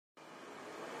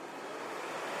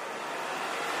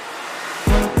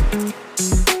Hello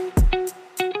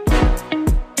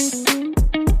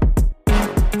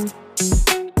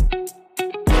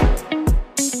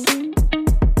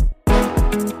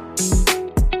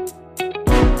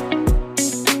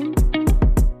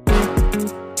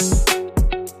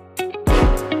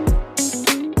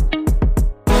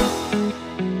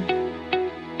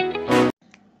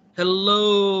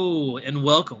and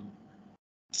welcome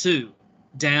to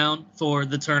Down for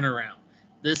the Turnaround.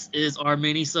 This is our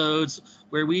mini-sodes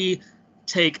where we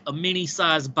take a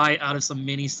mini-sized bite out of some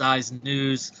mini-sized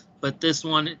news. But this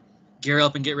one, gear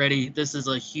up and get ready. This is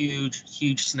a huge,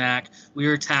 huge snack. We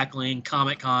are tackling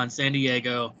Comic-Con San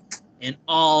Diego and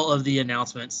all of the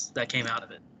announcements that came out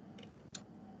of it.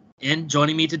 And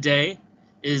joining me today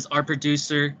is our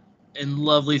producer and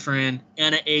lovely friend,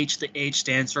 Anna H. The H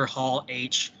stands for Hall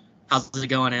H. How's it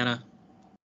going, Anna?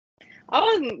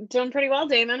 Oh, I'm doing pretty well,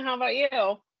 Damon. How about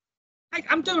you?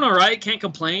 I'm doing all right. Can't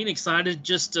complain. Excited.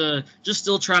 Just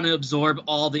still trying to absorb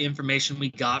all the information we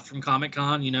got from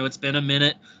Comic-Con. You know, it's been a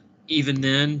minute even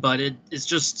then, but it's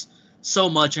just so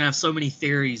much, and I have so many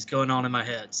theories going on in my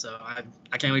head. So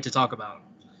I can't wait to talk about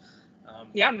them.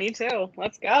 Yeah, me too.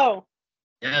 Let's go.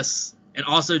 Yes. And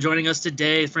also joining us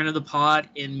today, friend of the pod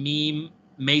and meme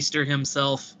maester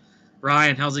himself,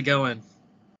 Ryan. How's it going?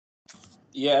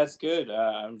 Yeah, it's good.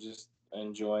 I'm just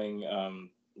enjoying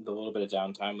the little bit of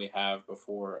downtime we have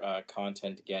before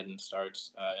Content-geddon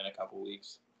starts in a couple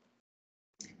weeks.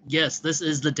 Yes, this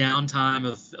is the downtime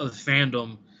of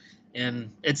fandom, and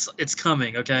it's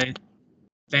coming. Okay,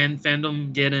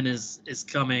 Fandom-geddon is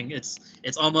coming. It's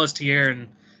almost here, and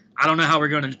I don't know how we're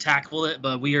going to tackle it,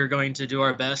 but we are going to do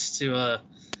our best to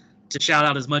shout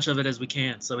out as much of it as we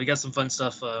can. So we got some fun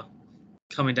stuff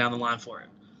coming down the line for it.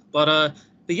 But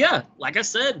yeah, like I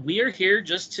said, we are here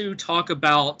just to talk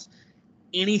about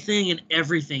anything and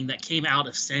everything that came out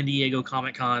of San Diego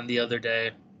Comic-Con the other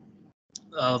day,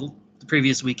 the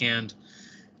previous weekend,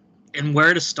 and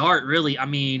where to start, really. I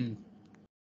mean,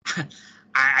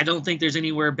 I don't think there's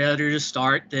anywhere better to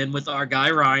start than with our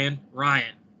guy, Ryan.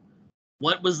 Ryan,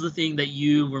 what was the thing that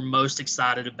you were most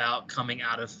excited about coming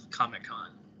out of Comic-Con?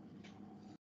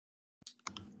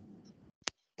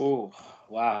 Oh,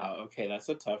 wow. Okay, that's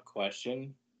a tough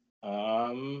question.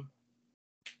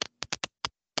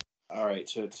 All right,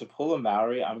 to pull a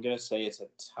Maori, I'm gonna say it's a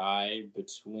tie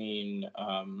between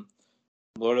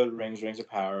Lord of the Rings, Rings of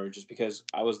Power, just because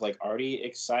I was like already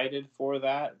excited for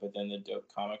that, but then the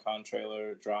dope Comic-Con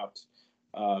trailer dropped,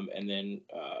 and then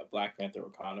Black Panther: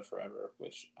 Wakanda Forever,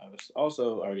 which I was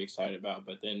also already excited about,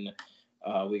 but then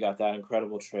we got that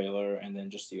incredible trailer, and then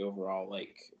just the overall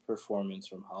like performance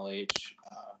from Hall H.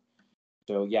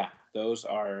 So yeah, those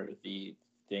are the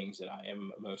things that I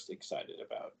am most excited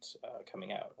about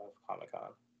coming out of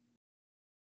Comic-Con.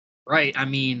 Right. I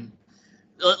mean,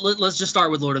 let's just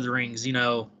start with Lord of the Rings. You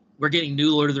know, we're getting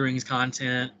new Lord of the Rings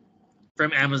content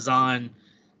from Amazon.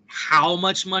 How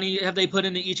much money have they put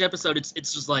into each episode? It's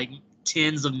just like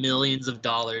tens of millions of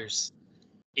dollars,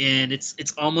 and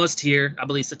it's almost here. I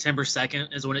believe September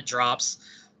 2nd is when it drops.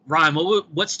 Ryan,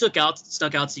 what stuck out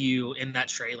to you in that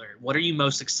trailer? What are you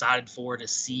most excited for to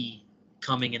see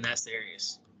coming in that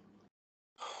series?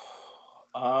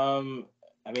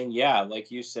 I mean, yeah,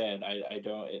 like you said, I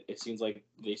don't. It seems like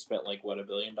they spent like what $1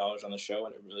 billion on the show,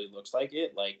 and it really looks like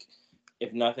it. Like,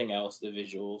 if nothing else, the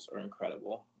visuals are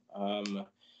incredible.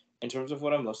 In terms of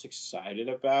what I'm most excited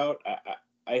about,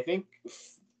 I think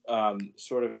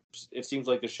sort of it seems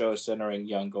like the show is centering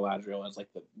young Galadriel as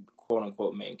like the quote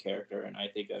unquote main character, and I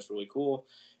think that's really cool.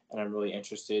 And I'm really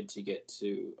interested to get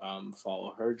to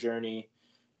follow her journey.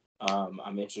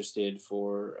 I'm interested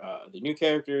for the new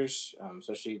characters,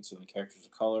 especially some of the characters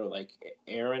of color, like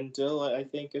Arendelle, I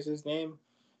think is his name.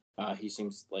 He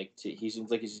seems like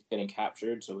he's getting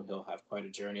captured, so he'll have quite a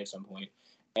journey at some point.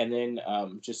 And then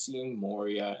just seeing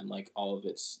Moria and like all of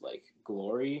its like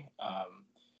glory,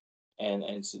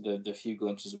 and so the few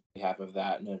glimpses we have of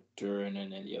that and Durin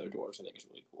and the other dwarves, I think is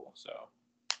really cool. So,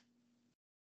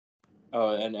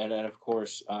 oh, and of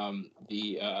course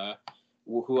the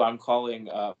who I'm calling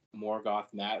Morgoth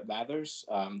Mathers,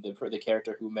 the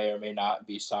character who may or may not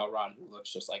be Sauron, who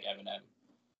looks just like Eminem.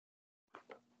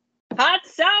 Hot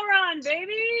Sauron,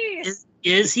 baby!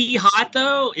 Is he hot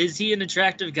though? Is he an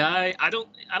attractive guy? I don't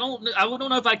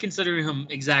know if I consider him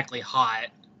exactly hot.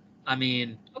 I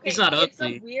mean, okay, he's not it's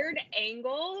ugly. a weird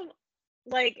angle,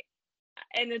 like,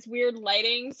 and it's weird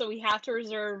lighting, so we have to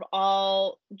reserve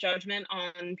all judgment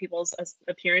on people's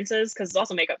appearances because it's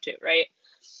also makeup too, right?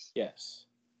 Yes,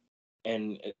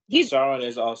 and Sauron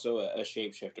is also a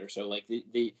shapeshifter. So like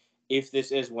the if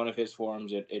this is one of his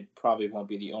forms, it probably won't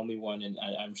be the only one, and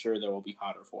I'm sure there will be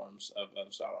hotter forms of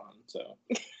Sauron. So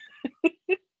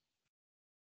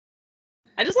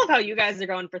I just love how you guys are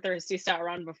going for Thirsty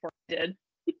Sauron before I did.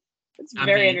 It's I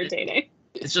very mean, entertaining.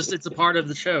 it's a part of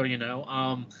the show, you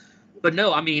know. But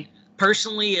no, I mean,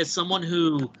 personally, as someone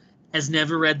who has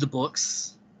never read the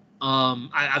books,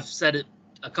 I've said it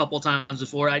a couple times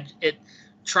before.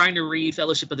 Trying to read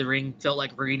Fellowship of the Ring felt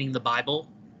like reading the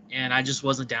Bible, and I just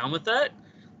wasn't down with that.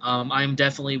 I'm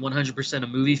definitely 100% a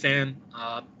movie fan.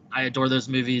 I adore those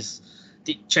movies.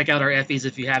 Check out our Effies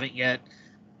if you haven't yet.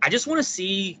 I just want to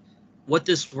see what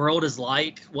this world is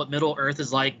like, what Middle Earth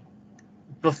is like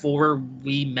before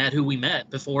we met who we met,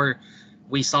 before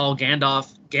we saw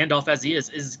Gandalf as he is.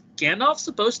 Is Gandalf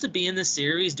supposed to be in this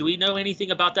series? Do we know anything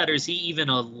about that, or is he even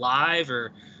alive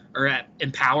or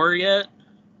in power yet?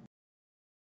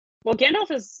 Well, Gandalf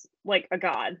is like a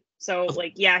god, so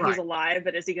like yeah, Right. he's alive,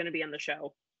 but is he going to be on the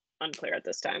show? Unclear at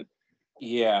this time.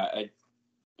 yeah,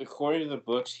 according to the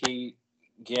books,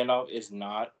 Gandalf is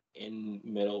not in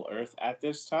Middle Earth at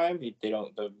this time.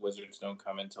 The wizards don't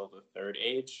come until the Third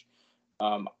Age.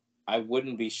 I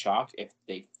wouldn't be shocked if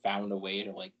they found a way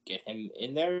to like get him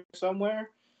in there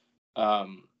somewhere.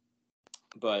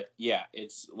 But yeah,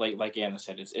 it's like Anna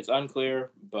said, it's unclear,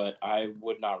 but I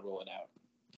would not rule it out.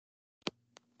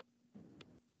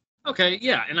 Okay,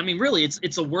 yeah, and I mean, really,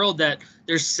 it's a world that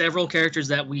there's several characters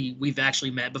that we've actually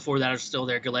met before that are still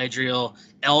there. Galadriel,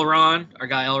 Elrond, our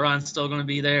guy Elrond's still going to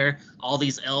be there. All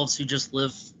these elves who just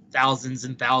live thousands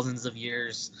and thousands of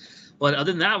years. But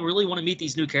other than that, I really want to meet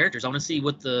these new characters. I want to see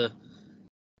what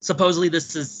supposedly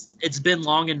it's been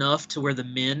long enough to where the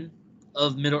men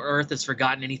of Middle Earth has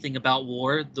forgotten anything about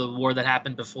war, the war that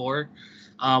happened before,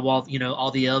 while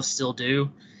all the elves still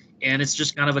do, and it's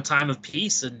just kind of a time of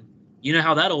peace. And you know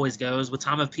how that always goes. With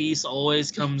time of peace,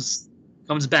 always comes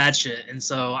bad shit. And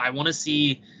so I want to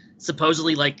see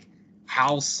supposedly like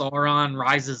how Sauron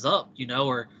rises up,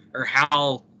 or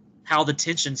how the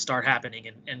tensions start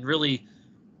happening, and really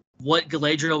what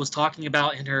Galadriel was talking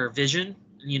about in her vision.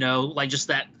 Like just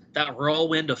that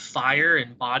whirlwind of fire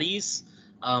and bodies.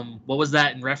 What was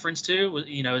that in reference to?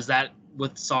 Is that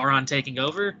with Sauron taking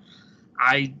over?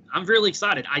 I'm really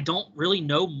excited. I don't really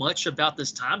know much about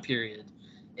this time period,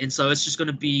 and so it's just going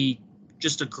to be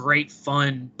just a great,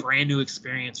 fun, brand new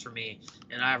experience for me,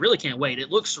 and I really can't wait. It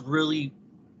looks really,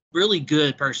 really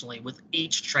good. Personally, with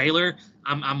each trailer,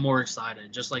 I'm more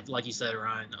excited. Just like you said,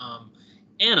 Ryan.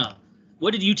 Anna,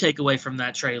 what did you take away from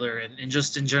that trailer, and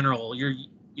just in general,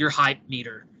 your hype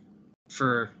meter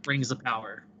for Rings of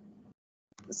Power?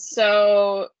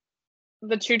 So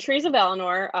the two trees of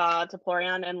Valinor,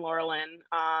 Taplorian and Laurelin,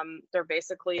 they're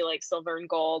basically like silver and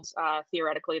gold.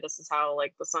 Theoretically, this is how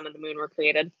like the sun and the moon were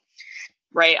created,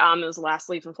 right? It was the last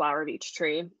leaf and flower of each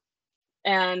tree.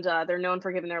 And they're known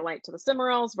for giving their light to the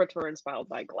Silmarils, which were inspired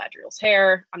by Galadriel's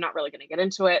hair. I'm not really going to get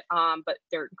into it, but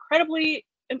they're incredibly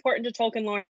important to Tolkien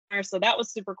lore, so that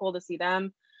was super cool to see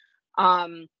them.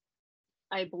 I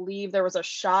believe there was a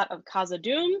shot of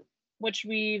Khazad-dûm, which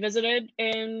we visited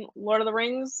in Lord of the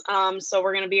Rings. So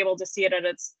we're going to be able to see it at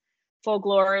its full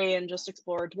glory and just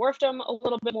explore dwarfdom a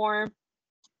little bit more.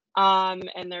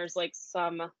 And there's like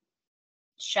some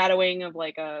shadowing of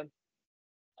like a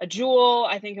jewel.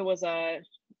 I think it was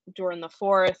Durin the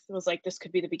Fourth. It was like, this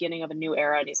could be the beginning of a new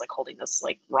era. And he's like holding this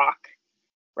like rock,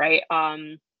 right?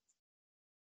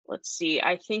 Let's see.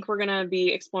 I think we're going to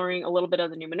be exploring a little bit of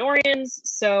the Númenóreans.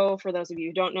 So for those of you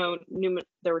who don't know,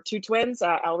 there were two twins,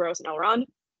 Elros and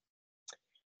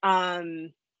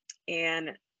Elrond.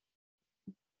 And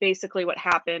basically what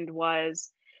happened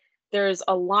was there's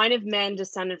a line of men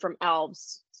descended from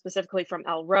elves, specifically from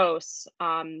Elros.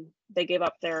 They gave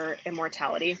up their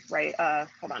immortality, right?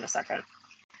 Hold on a second.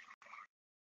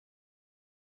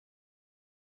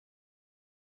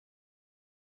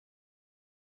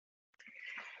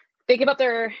 They give up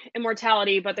their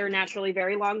immortality, but they're naturally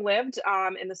very long-lived.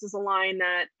 And this is a line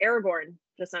that Aragorn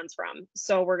descends from.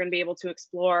 So we're going to be able to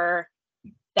explore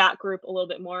that group a little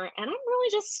bit more. And I'm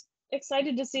really just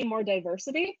excited to see more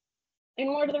diversity in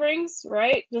Lord of the Rings,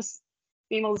 right? Just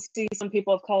being able to see some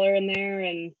people of color in there.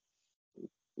 And,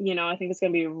 I think it's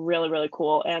going to be really, really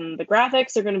cool. And the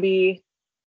graphics are going to be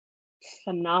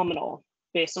phenomenal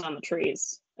based on the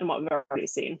trees and what we've already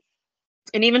seen.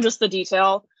 And even just the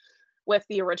detail with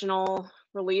the original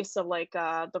release of like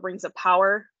the Rings of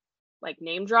Power, like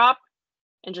name drop,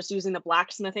 and just using the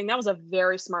blacksmithing, that was a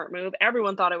very smart move.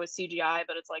 Everyone thought it was CGI,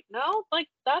 but it's like, no, like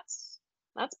that's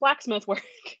blacksmith work,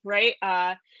 right?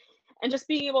 And just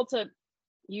being able to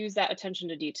use that attention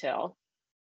to detail.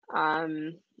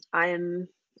 I'm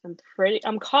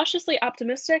I'm cautiously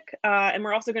optimistic, and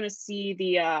we're also going to see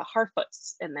the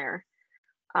Harfoots in there.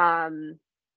 And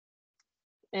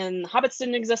hobbits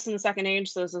didn't exist in the Second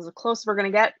Age, so this is as close as we're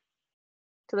going to get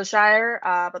to the Shire.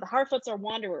 But the Harfoots are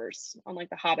wanderers, unlike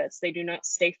the hobbits. They do not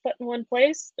stay put in one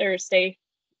place. So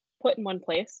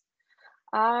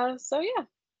yeah,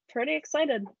 pretty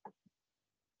excited.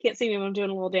 Can't see me, but I'm doing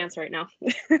a little dance right now.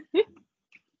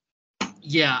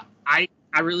 Yeah, I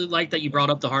really like that you brought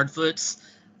up the Hardfoots.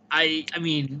 I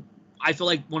mean, I feel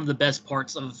like one of the best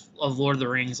parts of Lord of the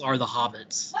Rings are the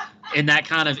hobbits and that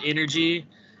kind of energy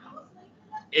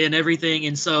and everything.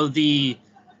 And so the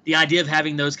idea of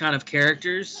having those kind of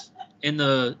characters in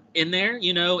there,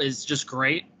 is just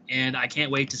great. And I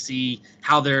can't wait to see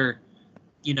how they're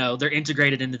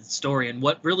integrated into the story and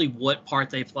what part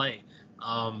they play.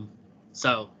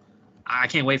 So I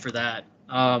can't wait for that.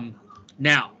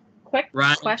 Now, Quick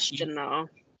Ryan, question though.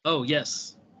 Oh,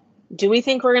 yes. Do we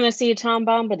think we're going to see Tom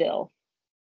Bombadil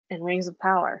in Rings of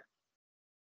Power?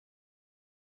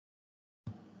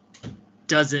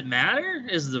 Does it matter?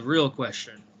 Is the real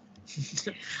question.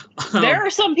 There are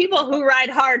some people who ride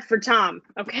hard for Tom.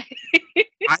 Okay.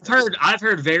 I've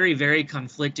heard very, very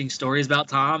conflicting stories about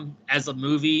Tom as a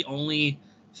movie only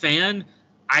fan.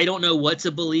 I don't know what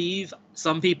to believe.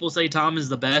 Some people say Tom is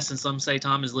the best, and some say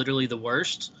Tom is literally the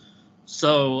worst.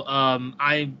 So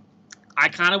I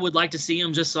kind of would like to see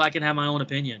him just so I can have my own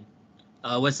opinion.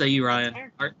 What say you,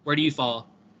 Ryan? Where do you fall?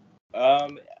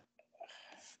 In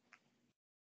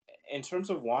terms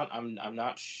of want, I'm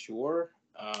not sure.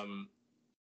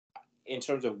 In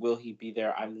terms of will he be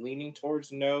there, I'm leaning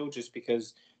towards no, just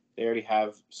because they already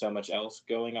have so much else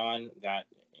going on that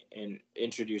in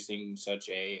introducing such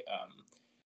a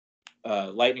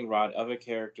lightning rod of a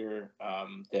character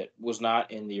that was not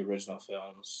in the original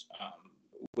films,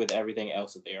 with everything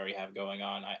else that they already have going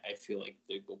on, I feel like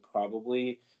they will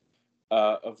probably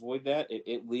avoid that,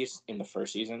 at least in the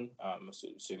first season.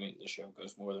 Assuming the show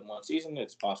goes more than one season,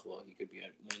 it's possible he could be a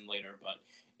win later. But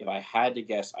if I had to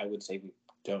guess, I would say we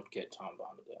don't get Tom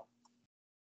Bombadil.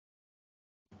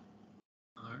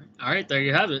 All right, there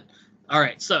you have it. All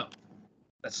right, so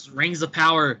that's Rings of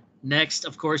Power. Next,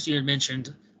 of course, you had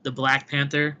mentioned the Black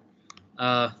Panther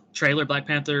trailer, Black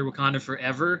Panther Wakanda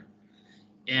Forever.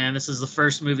 And this is the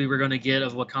first movie we're going to get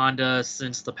of Wakanda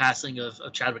since the passing of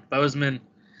Chadwick Boseman.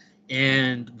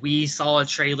 And we saw a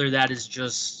trailer that is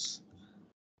just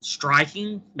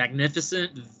striking,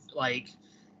 magnificent. Like,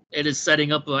 it is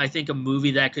setting up, I think, a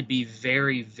movie that could be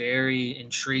very, very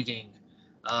intriguing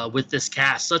with this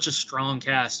cast. Such a strong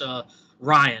cast.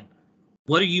 Ryan,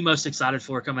 what are you most excited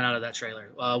for coming out of that trailer?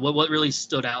 What really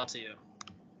stood out to you?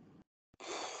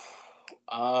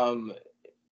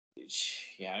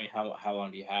 Yeah, I mean, how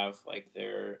long do you have? Like,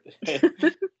 there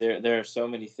are so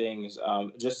many things.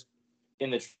 Just in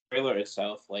the trailer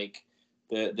itself, like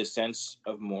the sense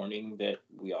of mourning that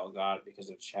we all got because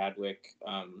of Chadwick,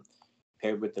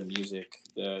 paired with the music,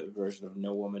 the version of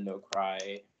No Woman, No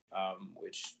Cry,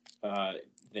 which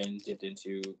then dipped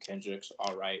into Kendrick's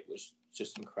All Right, was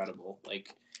just incredible.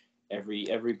 Like, every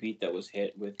beat that was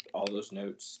hit with all those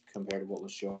notes compared to what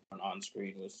was shown on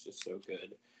screen was just so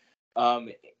good.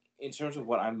 In terms of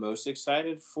what I'm most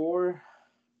excited for,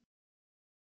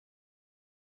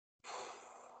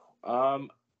 I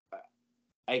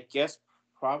guess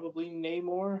probably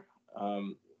Namor,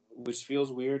 which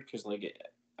feels weird because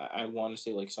I want to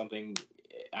say like something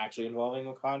actually involving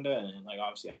Wakanda, and like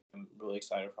obviously I'm really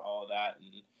excited for all of that,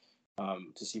 and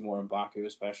to see more M'Baku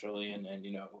especially, and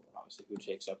obviously who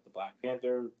takes up the Black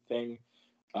Panther thing.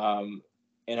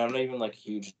 And I'm not even like a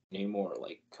huge Namor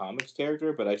like comics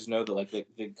character, but I just know that like the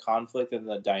conflict and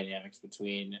the dynamics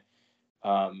between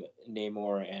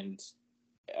Namor and,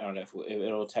 I don't know if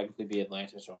it'll technically be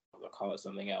Atlantis or they'll call it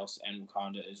something else, and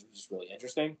Wakanda is just really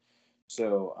interesting.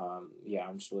 So yeah,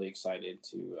 I'm just really excited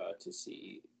to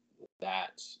see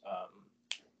that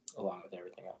along with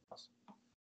everything else.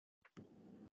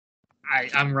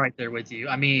 I'm right there with you.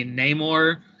 I mean,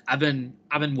 Namor, I've been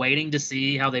waiting to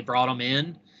see how they brought him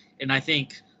in, and I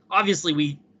think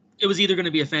obviously it was either going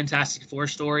to be a Fantastic Four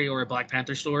story or a Black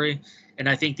Panther story, and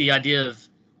I think the idea of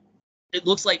it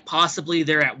looks like possibly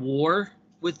they're at war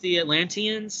with the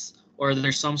Atlanteans, or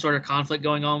there's some sort of conflict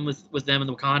going on with them and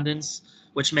the Wakandans,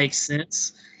 which makes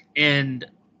sense. And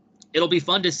it'll be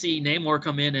fun to see Namor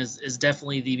come in as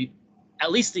definitely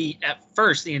at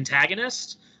first the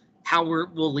antagonist. How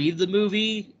we'll leave the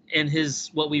movie and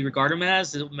what we regard him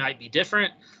as, it might be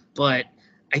different, but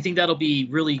I think that'll be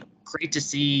really great to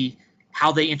see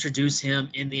how they introduce him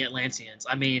in the Atlanteans.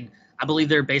 I mean, I believe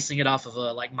they're basing it off of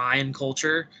a like Mayan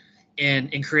culture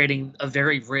and creating a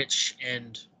very rich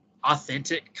and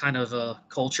authentic kind of a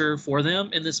culture for them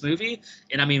in this movie.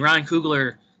 And I mean, Ryan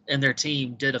Coogler and their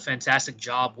team did a fantastic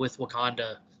job with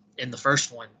Wakanda in the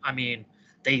first one. I mean,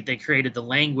 they created the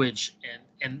language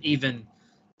and even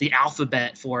the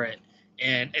alphabet for it,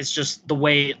 and it's just the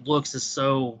way it looks is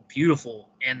so beautiful.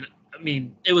 And I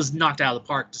mean, it was knocked out of the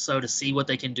park. So to see what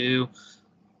they can do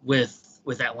with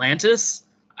Atlantis,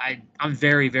 I'm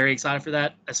very, very excited for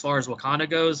that. As far as Wakanda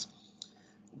goes,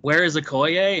 where is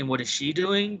Okoye and what is she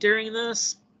doing during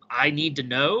this? I need to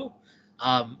know.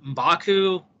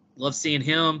 M'Baku, love seeing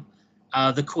him.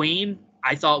 The Queen,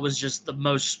 I thought was just the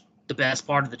best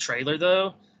part of the trailer,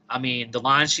 though. I mean, the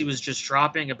line she was just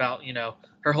dropping about,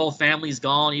 her whole family's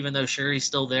gone, even though Shuri's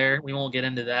still there. We won't get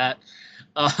into that.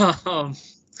 Um,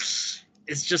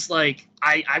 it's just like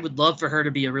I would love for her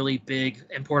to be a really big,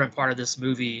 important part of this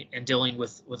movie and dealing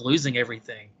with losing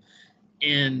everything.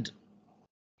 And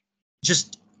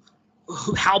just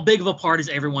how big of a part is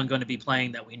everyone going to be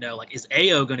playing that we know? Like, is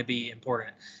Ao going to be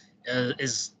important?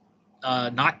 Is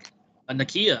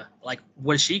Nakia, like,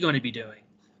 what is she going to be doing?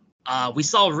 We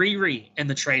saw Riri in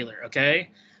the trailer,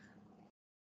 okay?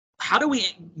 How do we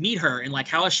meet her, and like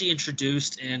how is she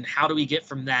introduced, and how do we get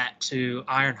from that to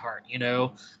Ironheart?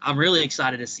 I'm really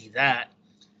excited to see that.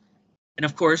 And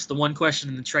of course, the one question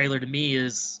in the trailer to me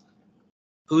is,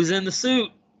 who's in the suit?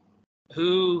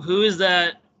 Who is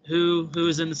that? Who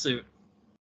is in the suit?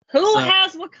 Who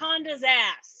has Wakanda's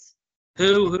ass?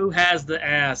 Who has the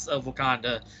ass of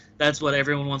Wakanda? That's what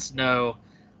everyone wants to know.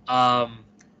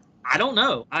 I don't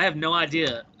know. I have no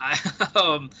idea.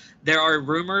 There are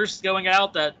rumors going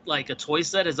out that like a toy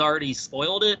set has already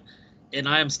spoiled it, and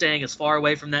I am staying as far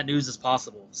away from that news as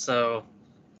possible. So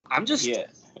I'm just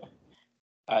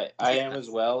I am as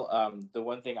well. The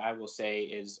one thing I will say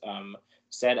is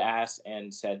said ass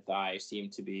and said thigh seem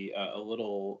to be a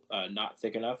little not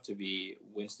thick enough to be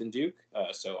Winston Duke.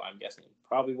 So I'm guessing it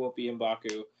probably won't be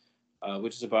M'Baku,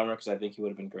 which is a bummer because I think he would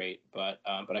have been great. But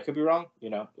I could be wrong.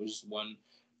 It was just one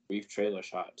brief trailer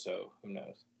shot, so who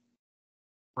knows?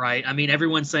 Right. I mean,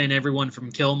 everyone's saying everyone from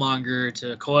Killmonger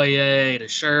to Okoye to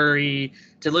Shuri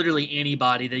to literally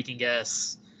anybody they can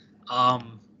guess. I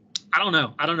don't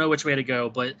know. I don't know which way to go,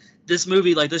 but this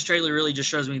movie, like this trailer, really just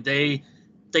shows me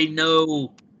they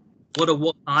know what a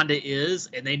Wakanda is,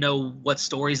 and they know what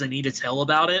stories they need to tell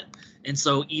about it. And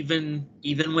so even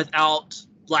without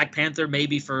Black Panther,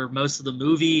 maybe for most of the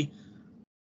movie,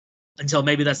 until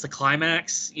maybe that's the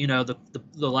climax, the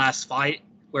last fight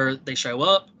where they show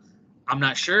up, I'm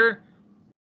not sure.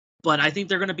 But I think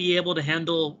they're going to be able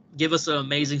to give us an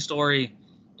amazing story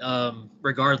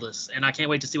regardless. And I can't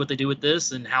wait to see what they do with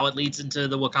this and how it leads into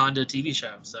the Wakanda TV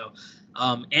show. So,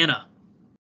 Anna,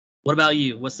 what about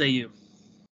you? What say you?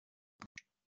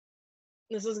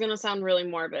 This is going to sound really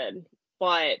morbid,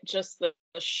 but just the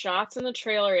shots in the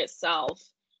trailer itself,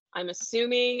 I'm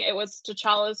assuming it was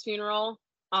T'Challa's funeral.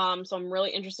 So I'm really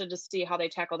interested to see how they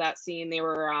tackle that scene. They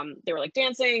were like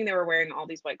dancing. They were wearing all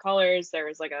these white colors. There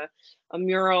was like a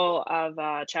mural of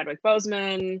Chadwick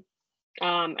Boseman.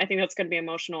 I think that's going to be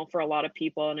emotional for a lot of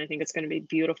people, and I think it's going to be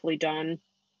beautifully done.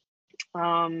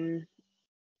 I'm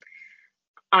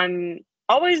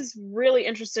always really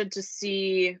interested to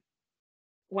see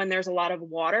when there's a lot of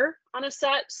water on a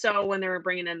set. So when they were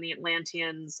bringing in the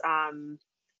Atlanteans,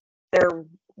 there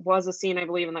was a scene, I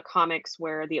believe, in the comics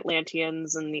where the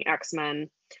Atlanteans and the X-Men,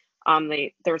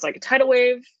 there was like a tidal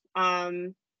wave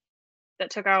that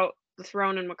took out the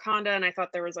throne in Wakanda, and I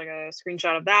thought there was like a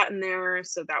screenshot of that in there,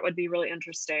 so that would be really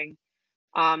interesting.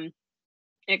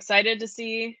 Excited to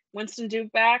see Winston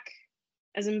Duke back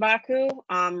as M'Baku.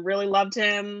 Really loved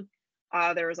him.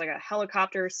 There was like a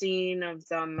helicopter scene of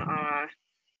them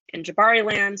in Jabari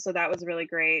land, so that was really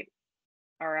great.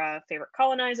 Our favorite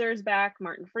colonizer is back,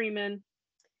 Martin Freeman.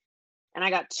 And I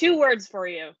got 2 words for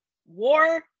you: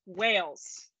 war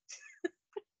whales.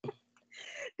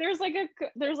 There's like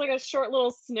a short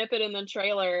little snippet in the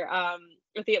trailer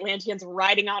with the Atlanteans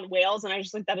riding on whales, and I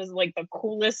just think that is like the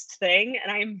coolest thing,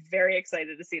 and I am very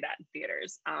excited to see that in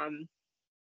theaters.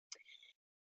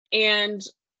 And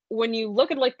when you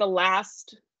look at like the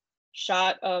last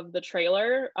shot of the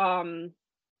trailer, and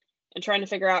trying to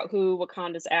figure out who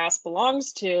Wakanda's ass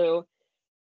belongs to,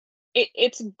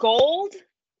 it's gold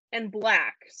and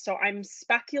black. So I'm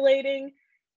speculating,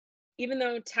 even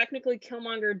though technically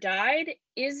Killmonger died,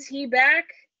 is he back?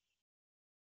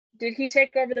 Did he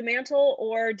take over the mantle,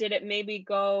 or did it maybe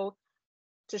go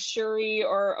to Shuri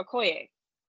or Okoye?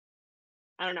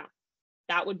 I don't know.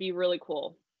 That would be really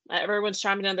cool. Everyone's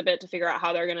chomping at the bit to figure out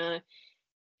how they're going to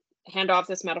hand off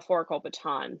this metaphorical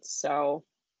baton. So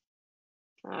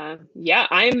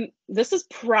this is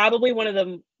probably one of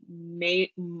the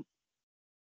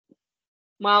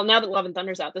Well, now that Love and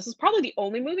Thunder's out, this is probably the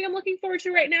only movie I'm looking forward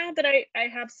to right now that I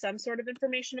have some sort of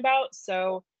information about.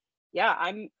 So, yeah,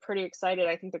 I'm pretty excited.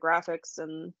 I think the graphics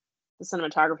and the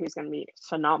cinematography is going to be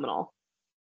phenomenal.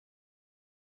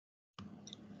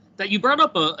 That you brought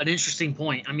up an interesting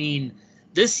point. I mean,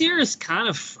 this year is kind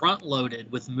of front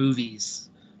loaded with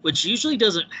movies, which usually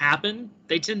doesn't happen.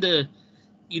 They tend to,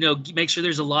 make sure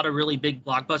there's a lot of really big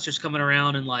blockbusters coming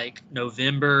around in like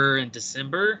November and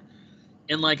December.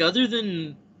 And like other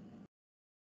than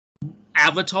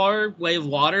Avatar, Way of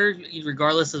Water,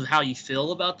 regardless of how you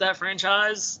feel about that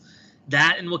franchise,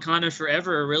 that and Wakanda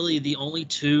Forever are really the only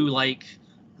two like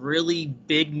really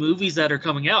big movies that are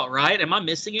coming out, right? Am I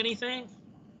missing anything?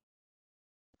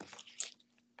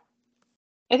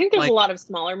 I think there's a lot of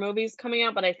smaller movies coming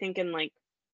out, but I think in like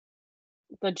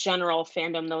the general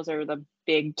fandom, those are the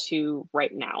big two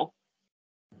right now.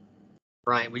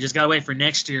 Right. We just got to wait for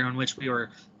next year, on which we were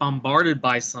bombarded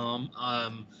by some,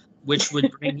 which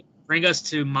would bring us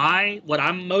to what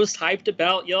I'm most hyped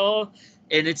about, y'all.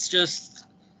 And it's just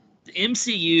the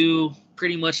MCU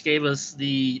pretty much gave us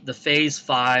the Phase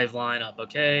 5 lineup,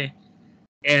 okay?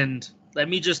 And let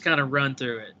me just kind of run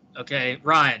through it, okay?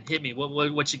 Ryan, hit me.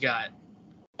 What you got?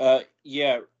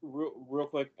 Yeah, real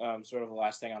quick, sort of the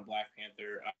last thing on Black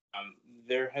Panther.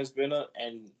 There has been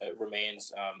and it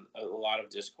remains a lot of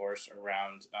discourse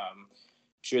around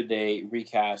should they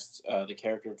recast the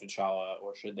character of T'Challa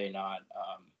or should they not?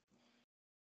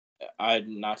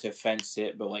 Not to fence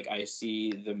it, but like I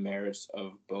see the merits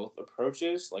of both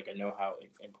approaches. Like I know how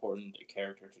important the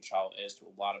character T'Challa is to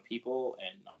a lot of people,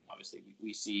 and obviously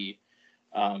we see,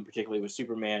 particularly with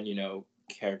Superman,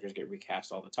 characters get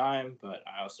recast all the time, but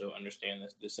I also understand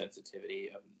the sensitivity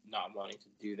of not wanting to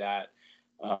do that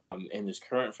in this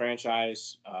current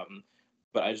franchise.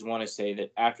 But I just want to say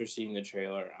that after seeing the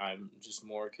trailer, I'm just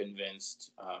more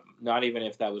convinced, not even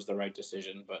if that was the right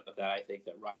decision, but that I think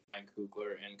that Ryan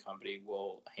Coogler and company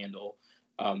will handle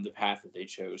the path that they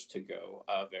chose to go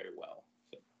very well.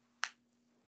 So.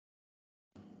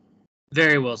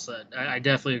 Very well said. I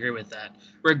definitely agree with that.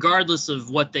 Regardless of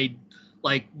what they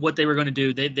were going to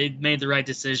do, they made the right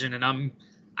decision, and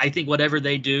I think whatever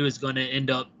they do is going to end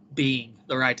up being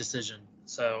the right decision.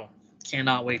 So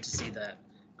cannot wait to see that.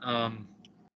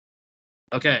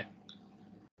 Okay,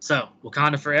 so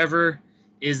Wakanda Forever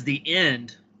is the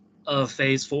end of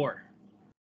Phase 4.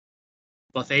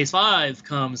 But Phase 5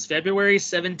 comes February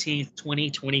 17th,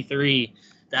 2023.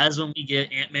 That is when we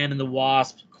get Ant-Man and the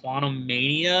Wasp,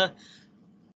 Quantumania.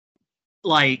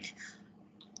 Like,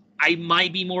 I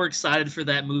might be more excited for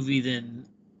that movie than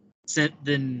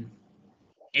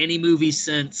any movie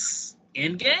since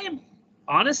Endgame.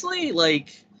 Honestly,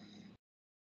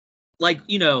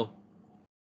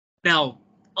 now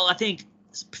I think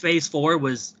Phase 4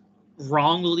 was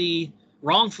wrongfully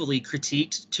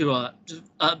critiqued to a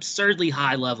absurdly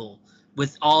high level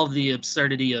with all of the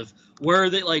absurdity of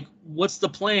what's the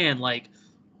plan, what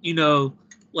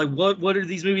do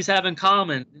these movies have in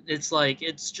common?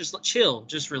 It's just chill,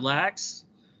 just relax,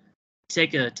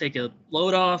 take a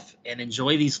load off and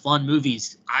enjoy these fun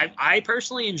movies. I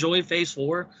personally enjoyed Phase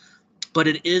 4, but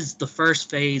it is the first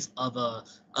phase of a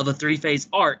 3-phase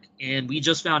arc, and we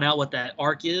just found out what that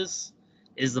arc is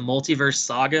the multiverse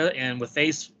saga. And with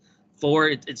Phase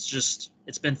 4,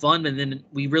 it's been fun, and then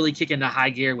we really kick into high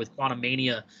gear with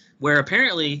Quantumania, where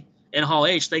apparently in Hall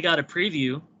H they got a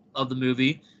preview of the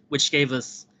movie, which gave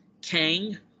us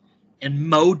Kang and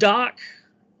MODOK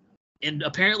and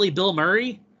apparently Bill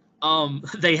Murray.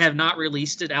 They have not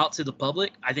released it out to the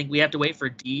public. I think we have to wait for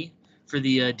the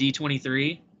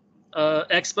D23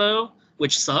 expo,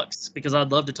 which sucks because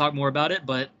I'd love to talk more about it,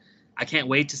 but I can't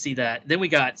wait to see that. Then we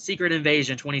got Secret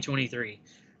Invasion 2023,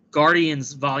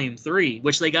 Guardians Volume 3,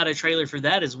 which they got a trailer for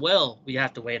that as well. We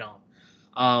have to wait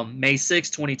on. May 6,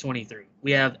 2023.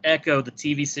 We have Echo, the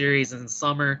TV series in the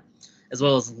summer, as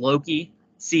well as Loki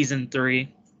Season 3.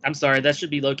 I'm sorry, that should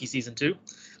be Loki Season 2.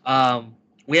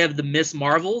 We have the Miss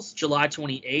Marvels, July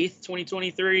 28th,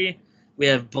 2023. We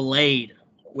have Blade,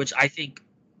 which I think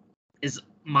is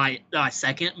my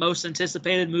second most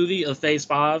anticipated movie of Phase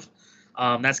 5.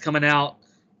 That's coming out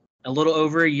a little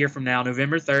over a year from now,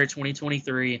 November 3rd,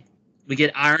 2023. We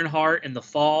get Ironheart in the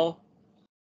fall.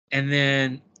 And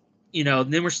then,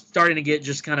 then we're starting to get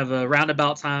just kind of a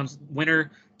roundabout times,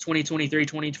 winter 2023,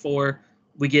 24.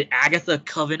 We get Agatha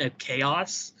Coven of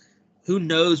Chaos. Who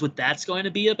knows what that's going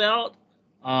to be about?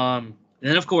 And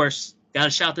then, of course, got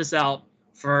to shout this out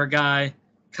for our guy,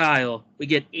 Kyle. We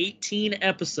get 18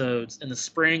 episodes in the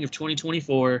spring of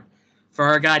 2024 for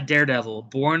our guy Daredevil,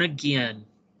 Born Again.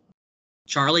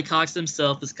 Charlie Cox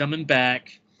himself is coming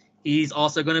back, He's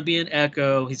also going to be in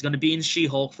Echo. He's going to be in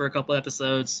She-Hulk for a couple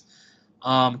episodes.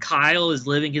 Kyle is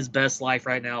living his best life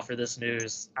right now for this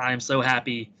news. I am so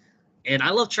happy, and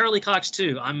I love Charlie Cox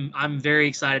too. I'm very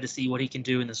excited to see what he can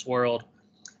do in this world.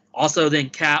 Also, then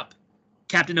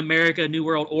Captain America: New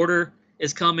World Order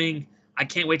is coming. I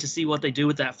can't wait to see what they do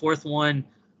with that fourth one.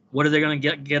 What are they going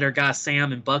to get our guys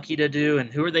Sam and Bucky to do,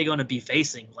 and who are they going to be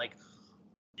facing? Like,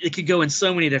 it could go in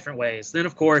so many different ways. Then,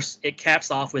 of course, it caps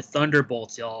off with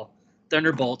Thunderbolts, y'all.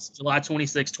 Thunderbolts, July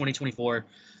 26, 2024.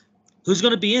 Who's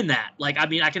going to be in that? Like, I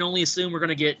mean, I can only assume we're going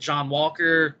to get John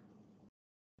Walker,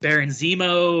 Baron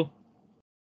Zemo,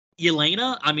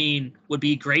 Yelena. I mean, would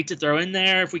be great to throw in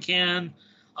there if we can.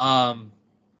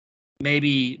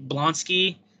 Maybe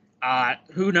Blonsky.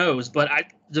 Who knows? But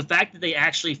the fact that they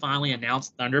actually finally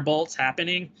announced Thunderbolts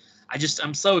happening,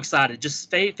 I'm so excited. Just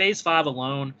Phase 5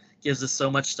 alone gives us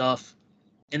so much stuff.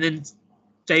 And then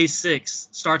Phase 6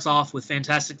 starts off with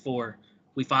Fantastic Four.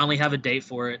 We finally have a date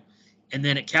for it. And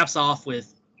then it caps off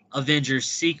with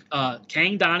Avengers,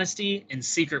 Kang Dynasty, and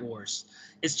Secret Wars.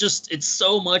 It's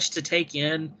so much to take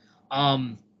in. I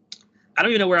don't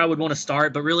even know where I would want to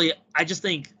start, but really, I just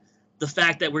think the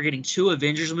fact that we're getting 2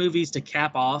 Avengers movies to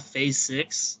cap off Phase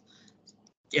 6,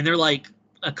 and they're like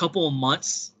a couple of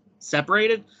months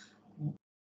separated,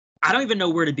 I don't even know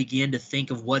where to begin to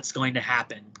think of what's going to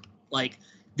happen. Like,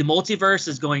 the multiverse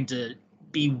is going to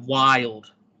be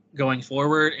wild going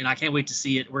forward, and I can't wait to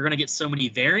see it. We're going to get so many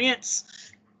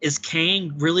variants. Is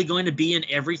Kang really going to be in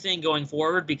everything going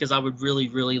forward? Because I would really,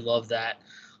 really love that.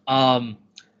 And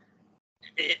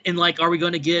like, are we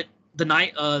going to get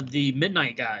the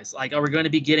Midnight guys? Like, are we going to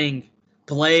be getting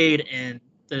Blade and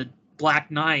the Black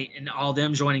Knight and all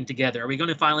them joining together? Are we going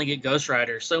to finally get Ghost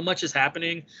Rider? So much is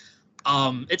happening.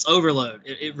 It's overload.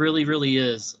 It really, really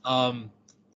is.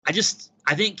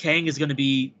 I think Kang is going to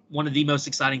be one of the most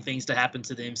exciting things to happen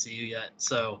to the MCU yet.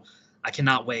 So I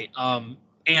cannot wait.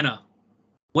 Anna,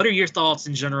 what are your thoughts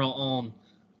in general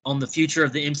on the future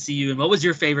of the MCU, and what was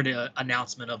your favorite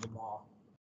announcement of them all?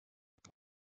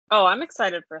 Oh, I'm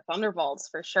excited for Thunderbolts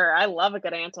for sure. I love a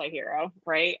good anti-hero,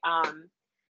 right?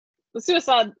 The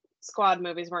Suicide Squad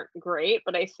movies weren't great,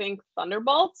 but I think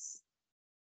Thunderbolts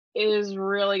is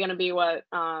really going to be what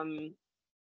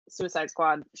Suicide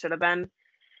Squad should have been.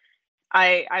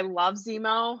 I love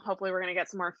Zemo. Hopefully we're going to get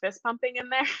some more fist pumping in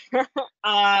there.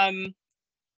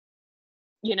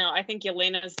 You know, I think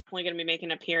Yelena is definitely going to be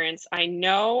making an appearance. I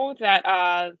know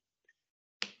that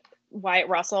Wyatt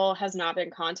Russell has not been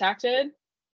contacted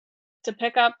to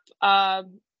pick up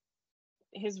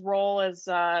his role as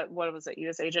what was it,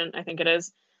 U.S. agent, I think it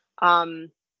is.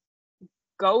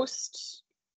 Ghost,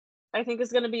 I think,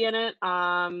 is going to be in it.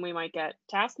 We might get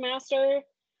Taskmaster.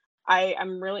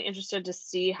 I'm really interested to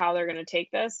see how they're going to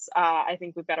take this. I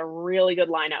think we've got a really good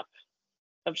lineup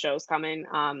of shows coming.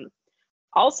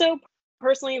 Also,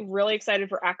 personally, really excited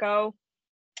for Echo,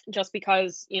 just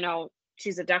because, you know,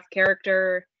 she's a deaf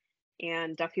character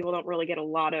and deaf people don't really get a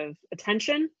lot of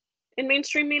attention in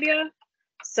mainstream media.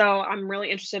 So I'm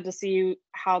really interested to see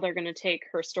how they're going to take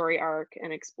her story arc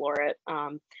and explore it.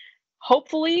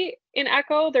 Hopefully in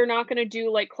Echo, they're not going to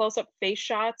do like close-up face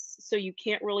shots so you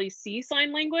can't really see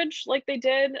sign language like they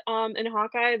did in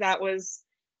Hawkeye. That was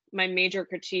my major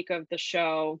critique of the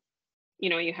show. You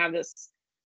know, you have this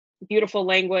beautiful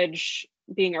language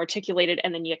being articulated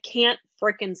and then you can't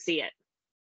freaking see it,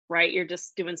 right? You're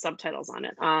just doing subtitles on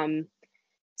it.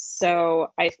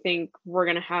 So I think we're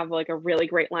going to have like a really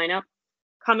great lineup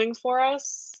coming for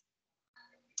us.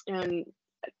 And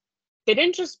they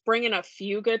didn't just bring in a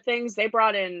few good things. They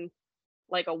brought in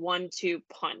like a 1-2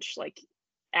 punch. Like,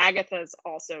 Agatha's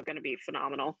also going to be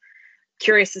phenomenal.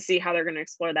 Curious to see how they're going to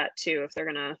explore that too. If they're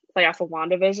going to play off of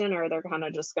WandaVision or they're kind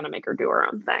of just going to make her do her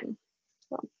own thing.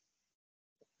 So.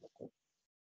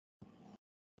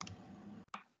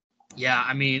 Yeah,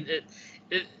 I mean,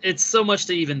 it's so much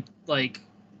to even like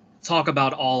talk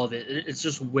about all of it. It's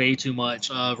just way too much.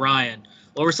 Ryan,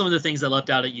 what were some of the things that leapt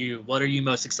out at you? What are you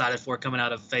most excited for coming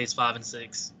out of Phase 5 and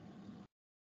 6?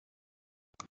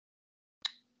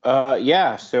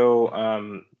 Yeah,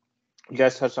 so you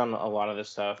guys touched on a lot of this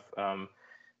stuff.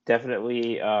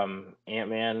 Definitely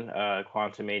Ant-Man,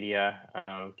 Quantumania,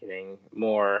 getting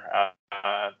more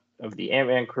of the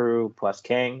Ant-Man crew plus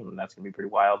Kang, and that's going to be pretty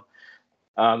wild.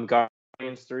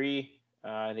 Guardians 3,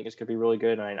 I think it's going to be really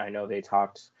good. I know they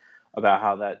talked about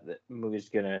how that movie's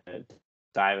going to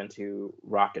dive into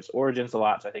Rocket's origins a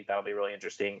lot, so I think that'll be really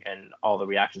interesting. And all the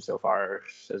reaction so far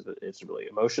says that it's really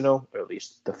emotional, or at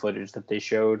least the footage that they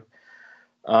showed.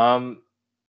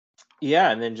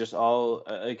 Yeah, and then just all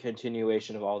a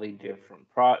continuation of all the different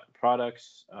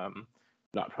projects.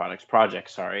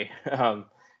 Sorry.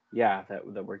 yeah,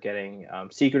 that we're getting.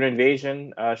 Secret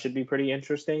Invasion should be pretty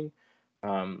interesting.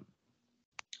 Um,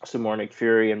 some more Nick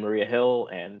Fury and Maria Hill,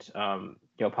 and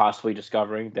possibly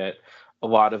discovering that a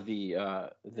lot of the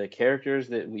characters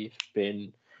that we've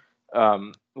been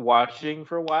watching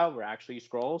for a while were actually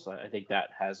Skrulls. I think that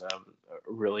has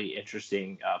really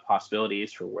interesting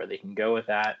possibilities for where they can go with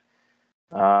that.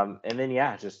 And then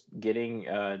yeah, just getting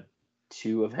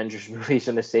two Avengers movies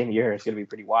in the same year is going to be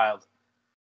pretty wild.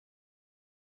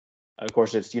 Of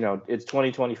course, it's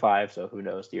 2025, so who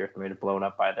knows? The Earth may have blown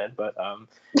up by then. But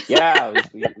yeah,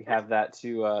 at least we have that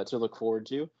to look forward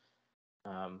to.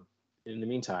 In the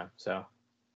meantime, so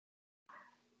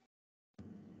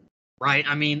Right.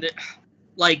 I mean,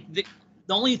 like the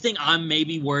only thing I'm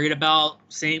maybe worried about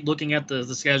looking at the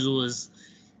schedule is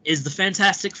the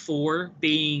Fantastic Four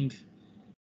being.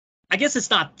 I guess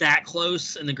it's not that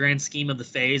close in the grand scheme of the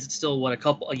phase. It's still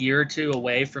a year or two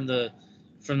away from the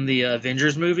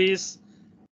Avengers movies.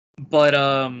 But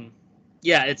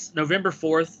yeah, it's November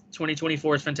 4th,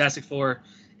 2024 is Fantastic Four,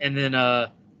 and then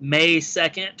May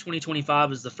 2nd,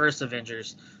 2025 is the first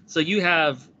Avengers. So you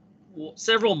have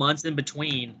several months in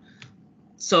between.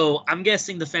 So I'm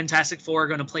guessing the Fantastic Four are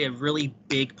going to play a really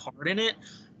big part in it.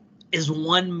 Is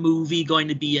one movie going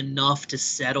to be enough to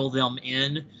settle them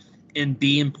in and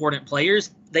be important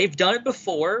players? They've done it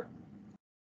before,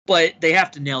 but they have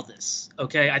to nail this.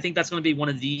 Okay, I think that's going to be one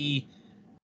of the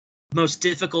most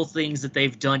difficult things that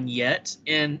they've done yet.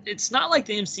 And it's not like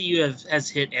the MCU has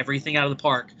hit everything out of the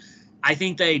park. I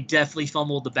think they definitely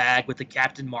fumbled the bag with the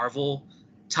Captain Marvel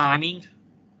timing.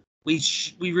 We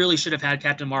really should have had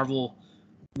Captain Marvel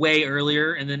way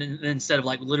earlier, and then instead of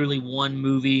like literally one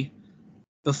movie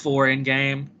before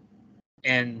Endgame,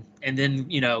 and then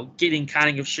getting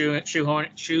kind of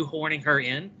shoehorning her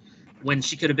in when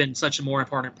she could have been such a more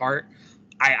important part.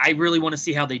 I really want to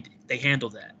see how they handle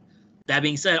that. That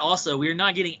being said, also we're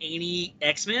not getting any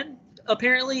X-Men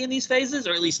apparently in these phases,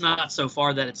 or at least not so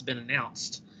far that it's been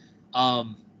announced.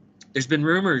 There's been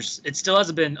rumors. It still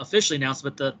hasn't been officially announced,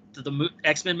 but the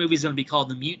X-Men movie is going to be called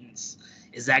The Mutants.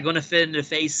 Is that going to fit into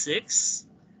Phase 6?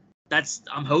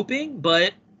 I'm hoping,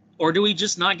 but or do we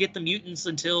just not get the mutants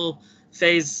until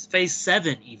phase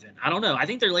 7 even? I don't know. I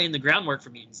think they're laying the groundwork for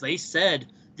mutants. They said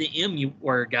the M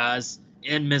word, guys,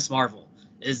 in Miss Marvel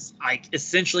is like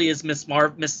essentially is Miss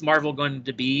Marvel going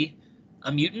to be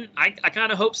a mutant? I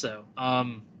kind of hope so.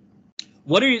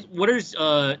 What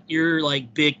are your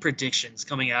like big predictions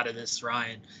coming out of this,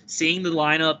 Ryan? Seeing the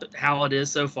lineup, how it is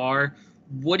so far,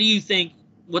 what do you think?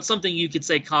 What's something you could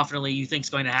say confidently you think is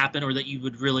going to happen, or that you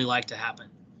would really like to happen?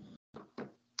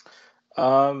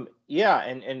 Yeah,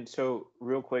 and so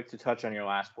real quick to touch on your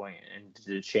last point, and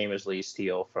to Seamus Lee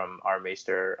Steele from our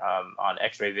Maester on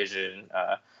X-Ray Vision,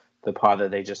 the pod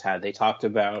that they just had, they talked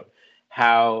about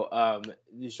how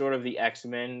sort of the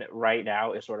X-Men right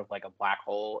now is sort of like a black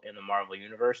hole in the Marvel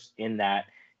universe, in that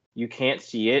you can't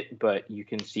see it, but you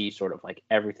can see sort of like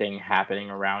everything happening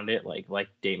around it. Like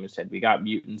Damon said, we got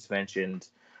mutants mentioned.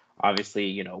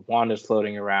 Obviously, Wanda's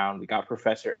floating around. We got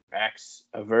Professor X,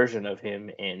 a version of him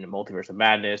in Multiverse of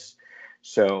Madness.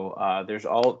 So there's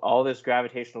all this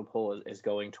gravitational pull is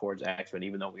going towards X-Men,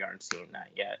 even though we aren't seeing that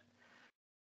yet.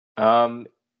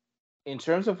 In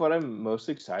terms of what I'm most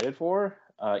excited for,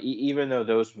 even though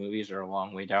those movies are a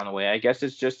long way down the way, I guess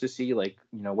it's just to see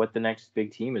what the next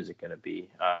big team is going to be.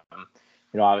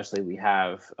 Obviously we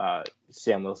have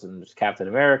Sam Wilson's Captain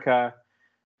America.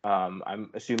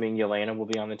 I'm assuming Yelena will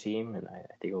be on the team, and I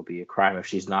think it will be a crime if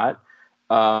she's not.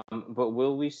 But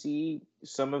will we see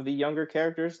some of the younger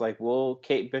characters? Like, will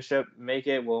Kate Bishop make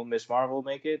it? Will Miss Marvel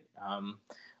make it?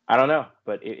 I don't know,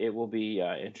 but it will be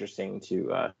interesting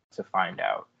to find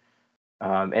out.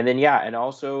 And then and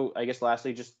also I guess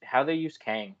lastly, just how they use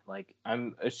Kang. Like,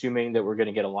 I'm assuming that we're going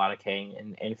to get a lot of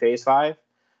Kang in Phase 5.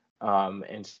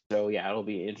 And so it'll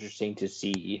be interesting to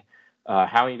see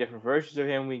how many different versions of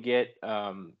him we get,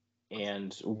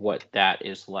 and what that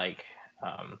is like.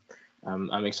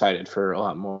 I'm excited for a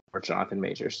lot more Jonathan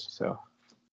Majors. So,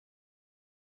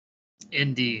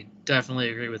 indeed,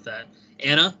 definitely agree with that.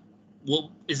 Anna,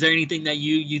 well, is there anything that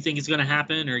you think is going to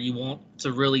happen, or you want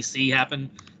to really see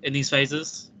happen in these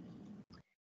phases?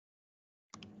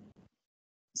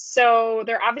 So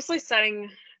they're obviously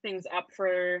setting things up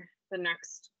for the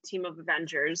next team of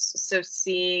Avengers. So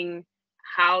seeing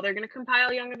how they're going to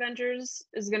compile Young Avengers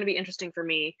is going to be interesting for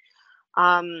me.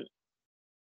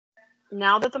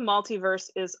 Now that the multiverse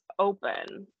is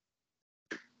open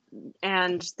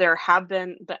and there have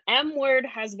been, the M word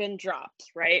has been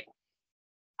dropped, right?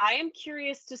 I am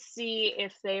curious to see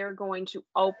if they are going to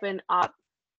open up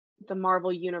the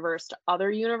Marvel universe to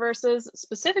other universes,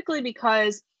 specifically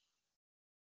because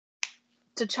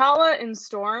T'Challa and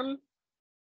Storm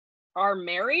are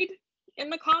married in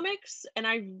the comics,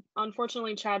 and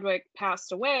unfortunately Chadwick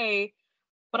passed away,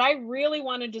 but I really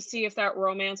wanted to see if that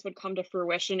romance would come to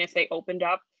fruition if they opened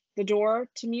up the door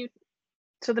to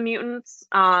the mutants.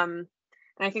 And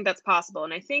I think that's possible.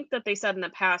 And I think that they said in the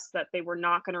past that they were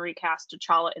not going to recast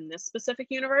T'Challa in this specific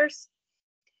universe.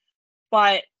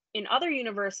 But in other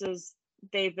universes,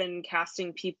 they've been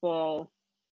casting people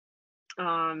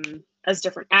as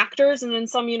different actors, and in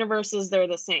some universes they're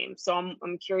the same. So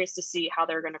I'm curious to see how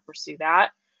they're going to pursue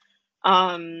that.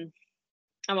 I'm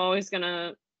always going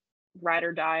to ride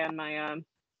or die on my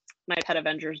my Pet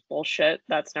Avengers bullshit.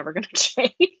 That's never going to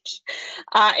change.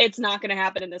 It's not going to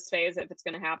happen in this phase, if it's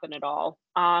going to happen at all.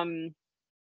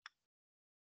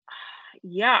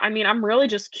 Yeah, I mean, I'm really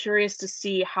just curious to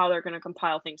see how they're going to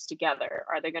compile things together.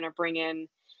 Are they going to bring in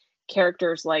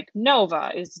characters like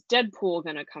Nova? Is Deadpool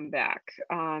going to come back?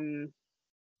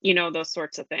 You know, those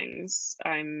sorts of things.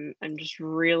 I'm just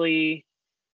really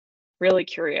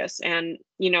curious. And,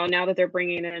 you know, now that they're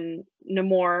bringing in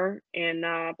Namor in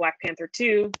Black Panther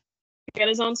 2, get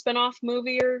his own spinoff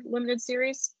movie or limited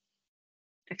series,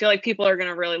 I feel like people are going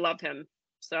to really love him.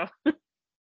 So.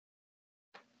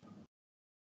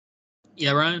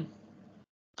 Yeah, Ryan?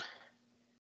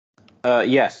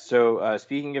 Yes. So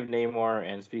speaking of Namor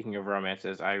and speaking of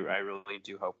romances, I really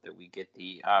do hope that we get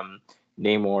the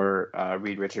Namor,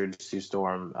 Reed Richards, Sue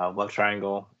Storm love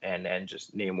triangle, and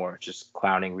just Namor just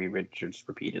clowning Reed Richards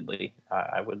repeatedly.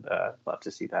 I would love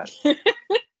to see that.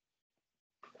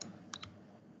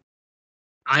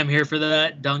 I'm here for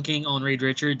that, dunking on Reed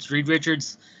Richards. Reed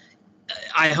Richards,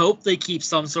 I hope they keep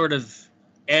some sort of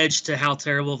edge to how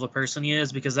terrible of a person he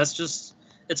is, because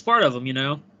it's part of him, you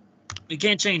know? We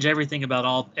can't change everything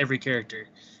about every character.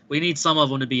 We need some of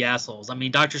them to be assholes. I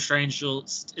mean, Doctor Strange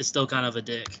is still kind of a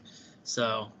dick,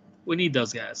 so we need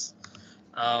those guys.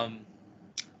 If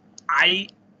I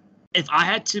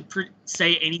had to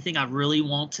say anything I really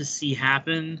want to see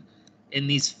happen in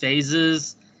these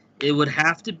phases, it would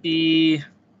have to be.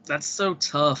 That's so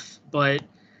tough, but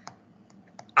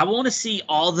I want to see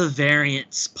all the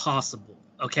variants possible.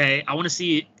 Okay, I want to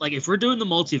see, like, if we're doing the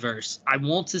multiverse, I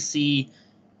want to see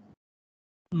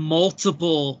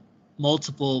multiple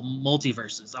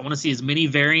multiverses. I want to see as many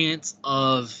variants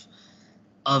of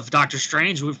Doctor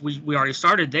Strange. We already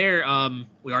started there.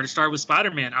 We already started with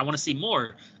Spider-Man. I want to see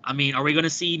more. I mean, are we going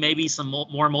to see maybe some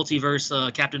more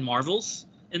multiverse Captain Marvels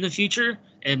in the future,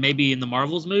 and maybe in the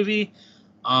Marvels movie?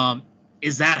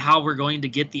 Is that how we're going to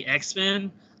get the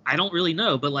X-Men? I don't really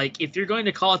know, but like, if you're going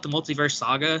to call it the multiverse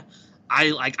saga,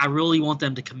 I really want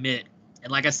them to commit.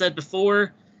 And like I said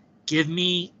before, give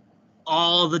me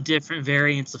all the different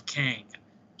variants of Kang.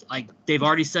 Like, they've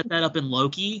already set that up in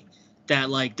Loki, that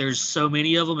like there's so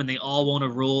many of them and they all want to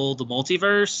rule the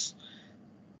multiverse.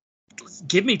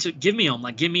 Give me them.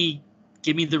 Like, give me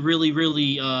the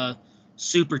really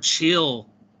super chill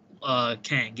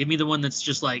Kang. Give me the one that's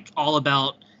just like all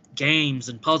about games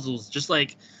and puzzles. Just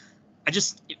like, I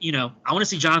want to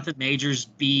see Jonathan Majors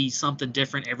be something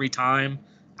different every time.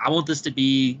 I want this to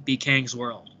be Kang's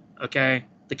world. Okay,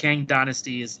 the Kang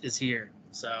dynasty is here,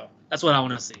 so that's what I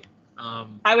want to see.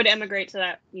 I would emigrate to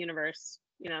that universe.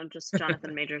 You know, just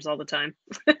Jonathan Majors all the time.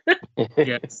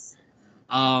 Yes.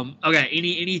 Okay.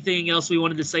 Anything else we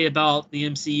wanted to say about the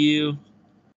MCU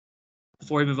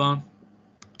before we move on?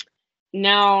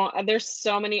 No, there's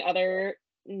so many other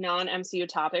non-MCU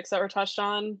topics that were touched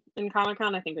on in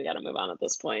Comic-Con. I think we got to move on at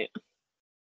this point.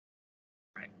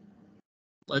 Right.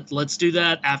 Let's do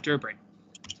that after a break.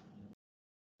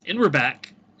 And we're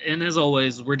back. And as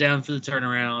always, we're down for the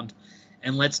turnaround.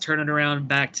 And let's turn it around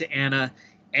back to Anna.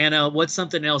 Anna, what's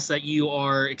something else that you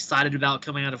are excited about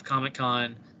coming out of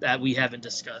Comic-Con that we haven't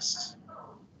discussed?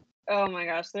 Oh my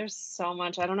gosh, there's so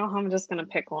much. I don't know how I'm just going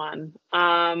to pick one.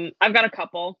 I've got a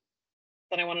couple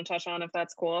that I want to touch on, if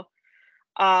that's cool.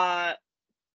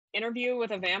 Interview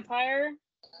with a Vampire.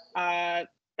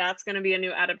 That's going to be a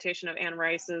new adaptation of Anne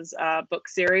Rice's book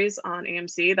series on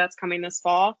AMC. That's coming this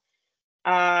fall.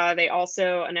 They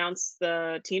also announced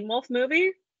the Teen Wolf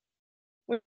movie,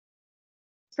 which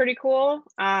is pretty cool.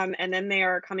 And then they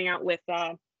are coming out with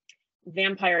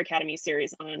Vampire Academy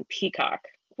series on Peacock,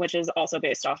 which is also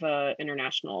based off a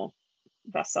international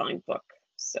best-selling book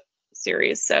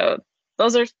series. So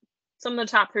those are some of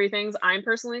the top 3 things I'm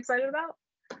personally excited about.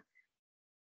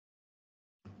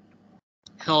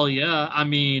 Hell yeah! I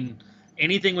mean,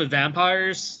 anything with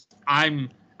vampires,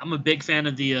 I'm a big fan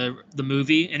of the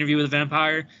movie Interview with a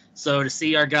Vampire. So to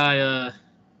see our guy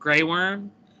Grey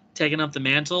Worm taking up the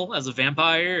mantle as a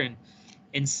vampire,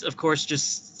 and of course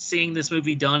just seeing this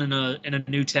movie done in a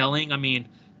new telling. I mean,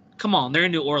 come on, they're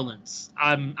in New Orleans.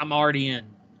 I'm already in.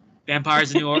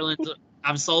 Vampires in New Orleans.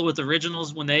 I'm sold with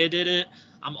originals when they did it.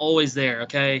 I'm always there.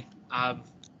 Okay, I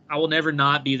will never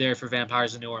not be there for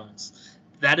Vampires in New Orleans.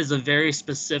 That is a very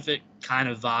specific kind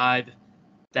of vibe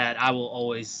that I will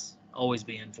always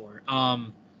be in for.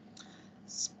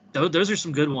 Those are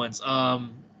some good ones. I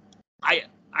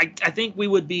think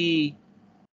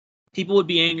people would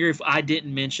be angry if I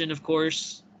didn't mention, of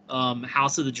course,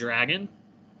 House of the Dragon.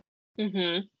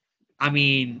 Mm-hmm. I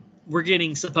mean, we're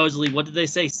getting supposedly, what did they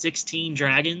say, 16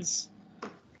 dragons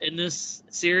in this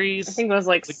series? I think it was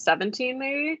like 17,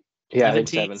 maybe. Yeah, I think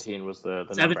 17. 17 was the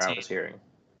number I was hearing.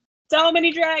 So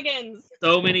many dragons.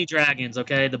 So many dragons,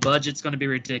 okay? The budget's going to be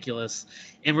ridiculous.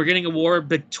 And we're getting a war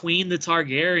between the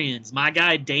Targaryens. My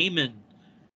guy, Daemon.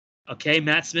 Okay,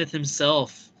 Matt Smith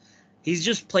himself. He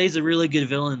just plays a really good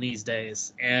villain these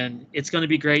days. And it's going to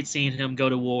be great seeing him go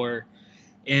to war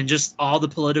and just all the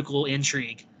political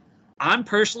intrigue. I'm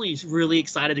personally really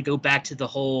excited to go back to the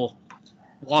whole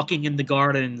walking in the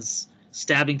gardens,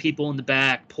 stabbing people in the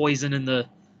back, poison in the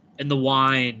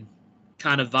wine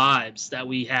kind of vibes that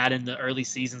we had in the early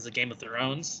seasons of Game of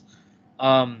Thrones.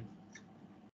 I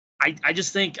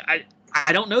just think I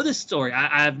don't know this story.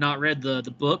 I have not read the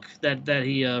book that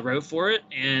he wrote for it,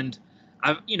 and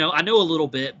I know a little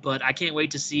bit, but I can't wait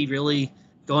to see really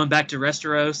going back to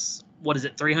Westeros. What is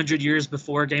it, 300 years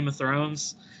before Game of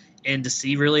Thrones, and to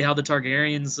see really how the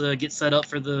Targaryens get set up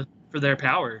for their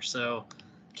power. So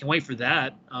can't wait for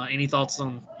that. Any thoughts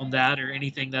on that or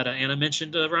anything that Anna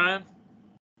mentioned, Ryan?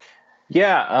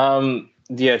 Yeah,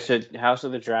 so House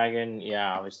of the Dragon,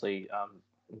 yeah, obviously,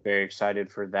 very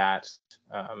excited for that.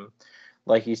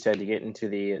 Like you said, to get into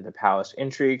the palace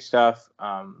intrigue stuff,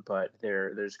 but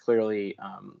there's clearly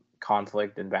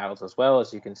conflict and battles as well,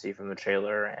 as you can see from the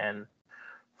trailer. And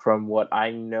from what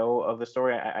I know of the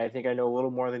story, I think I know a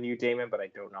little more than you, Damon, but I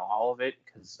don't know all of it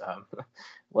because,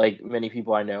 like many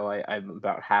people I know, I'm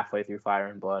about halfway through Fire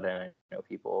and Blood, and I know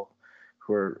people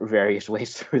who are various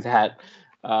ways through that.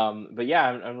 But yeah,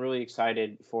 I'm really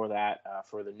excited for that,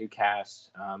 for the new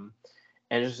cast,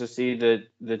 and just to see the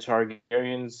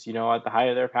Targaryens, at the height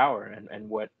of their power, and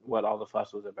what all the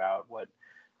fuss was about, what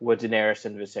Daenerys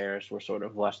and Viserys were sort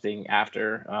of lusting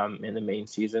after in the main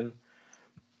season.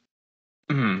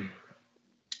 In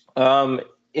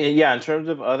terms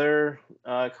of other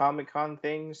Comic-Con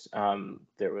things,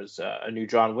 there was a new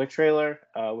John Wick trailer,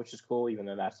 which is cool, even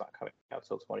though that's not coming out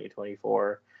till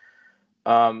 2024.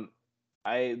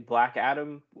 Black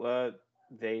Adam,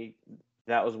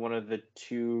 that was one of the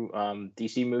two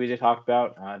DC movies I talked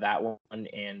about, that one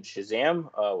and Shazam,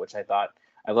 which I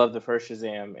loved the first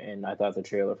Shazam, and I thought the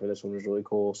trailer for this one was really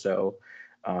cool, so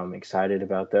excited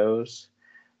about those.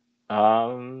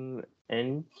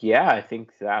 And yeah, I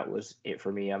think that was it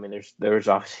for me. I mean, there was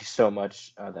obviously so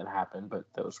much that happened, but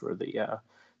those were the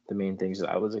main things that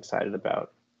I was excited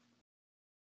about.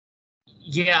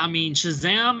 Yeah, I mean,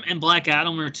 Shazam and Black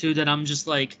Adam are two that I'm just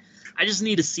like, I just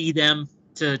need to see them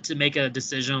to make a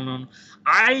decision on.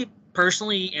 I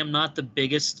personally am not the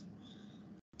biggest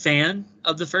fan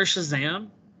of the first Shazam.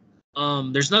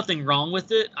 There's nothing wrong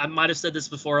with it. I might have said this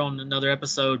before on another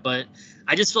episode, but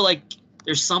I just feel like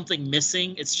there's something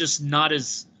missing. It's just not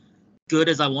as good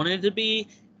as I wanted it to be.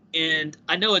 And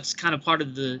I know it's kind of part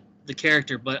of the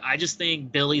character, but I just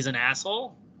think Billy's an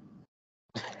asshole.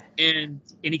 And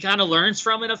he kind of learns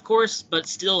from it, of course, but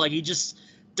still, like, he just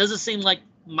doesn't seem like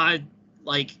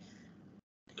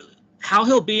how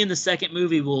he'll be in the second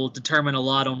movie will determine a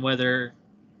lot on whether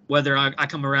I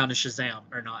come around to Shazam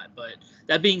or not. But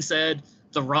that being said,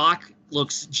 The Rock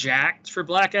looks jacked for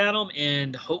Black Adam,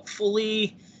 and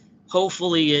hopefully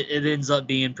it ends up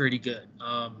being pretty good.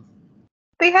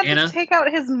 They had Anna? to take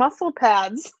out his muscle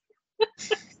pads.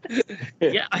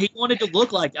 Yeah, he wanted to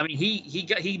look like. I mean,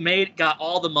 he got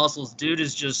all the muscles. Dude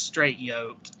is just straight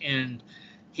yoked, and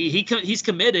he's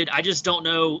committed. I just don't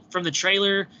know from the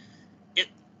trailer,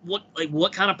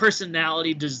 what kind of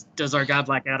personality does our guy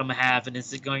Black Adam have, and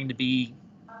is it going to be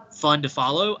fun to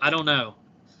follow? I don't know.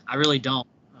 I really don't.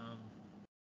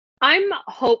 I'm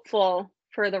hopeful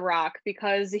for The Rock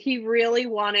because he really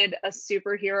wanted a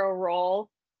superhero role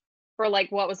for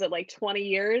 20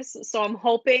 years. So I'm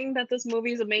hoping that this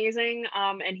movie is amazing,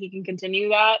 and he can continue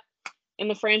that in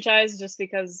the franchise, just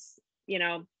because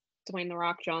Dwayne The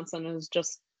Rock Johnson is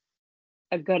just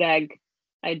a good egg.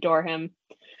 I adore him.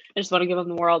 I just want to give him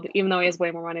the world, even though he has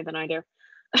way more money than I do.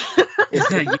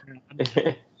 I'm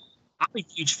a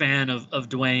huge fan of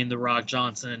Dwayne The Rock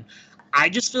Johnson. I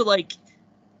just feel like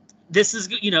this is,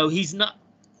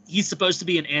 he's supposed to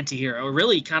be an anti-hero, or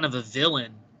really kind of a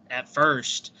villain at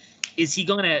first. Is he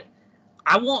going to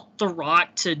I want The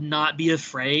Rock to not be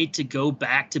afraid to go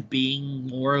back to being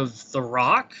more of The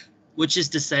Rock, which is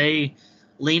to say,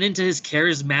 lean into his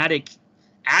charismatic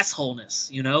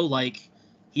assholeness. Like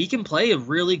he can play a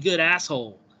really good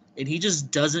asshole, and he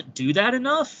just doesn't do that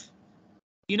enough.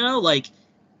 Like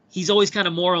he's always kind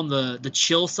of more on the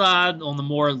chill side, on the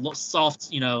more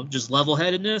soft, just level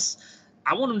headedness.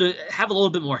 I want him to have a little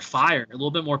bit more fire, a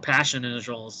little bit more passion in his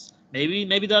roles.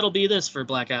 Maybe that'll be this for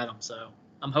Black Adam. So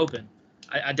I'm hoping.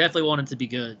 I definitely want it to be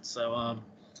good. So,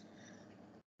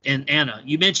 and Anna,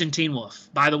 you mentioned Teen Wolf.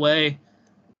 By the way,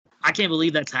 I can't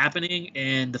believe that's happening,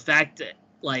 and the fact that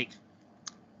like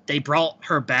they brought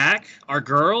her back, our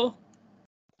girl,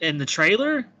 in the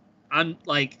trailer. I'm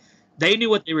like, they knew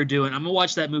what they were doing. I'm gonna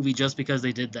watch that movie just because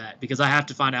they did that, because I have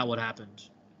to find out what happened.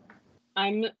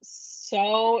 I'm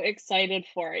so excited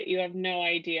for it. You have no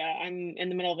idea. I'm in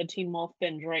the middle of a Teen Wolf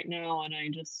binge right now, and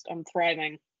I'm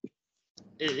thriving.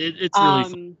 It's really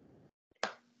fun.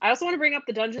 I also want to bring up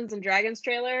the Dungeons and Dragons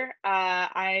trailer.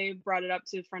 I brought it up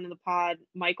to a friend of the pod,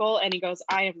 Michael, and he goes,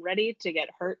 "I am ready to get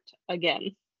hurt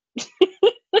again."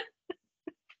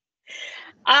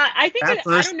 I think I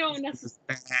don't know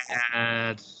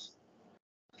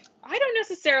I don't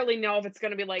necessarily know if it's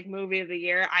going to be like movie of the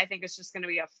year. I think it's just going to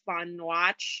be a fun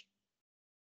watch.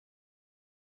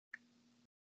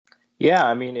 Yeah,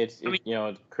 I mean, it's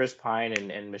Chris Pine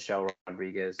and Michelle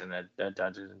Rodriguez in that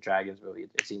Dungeons and Dragons movie.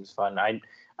 It seems fun. I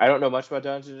don't know much about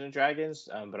Dungeons and Dragons,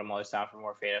 but I'm always down for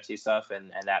more fantasy stuff,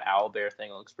 and that owlbear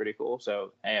thing looks pretty cool.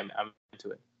 So I'm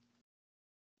into it.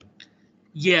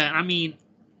 Yeah, I mean,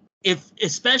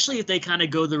 especially if they kind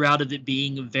of go the route of it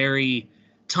being very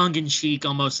tongue-in-cheek,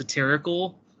 almost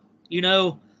satirical,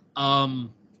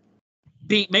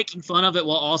 making fun of it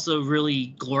while also really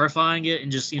glorifying it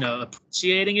and just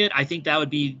appreciating it. I think that would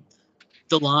be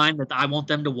the line that I want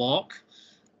them to walk.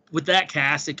 With that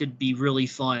cast, it could be really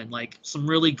fun, like some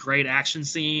really great action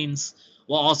scenes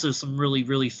while also some really,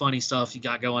 really funny stuff you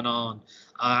got going on.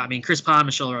 I mean, Chris Pine,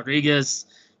 Michelle Rodriguez,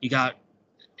 you got,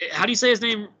 how do you say his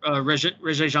name?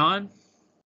 Regé-Jean?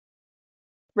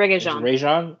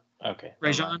 Regé-Jean? Okay.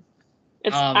 Regé-Jean?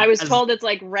 I was told it's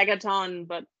like reggaeton,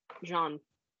 but Jean.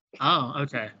 Oh,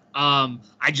 okay.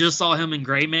 I just saw him in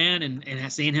Gray Man and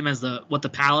have seen him as the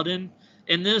Paladin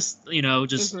in this,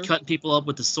 just cutting people up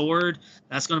with the sword.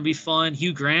 That's going to be fun.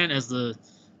 Hugh Grant as the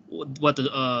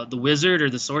wizard or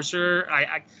the sorcerer.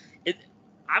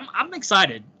 I'm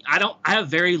excited. I have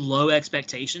very low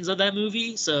expectations of that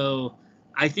movie, so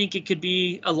I think it could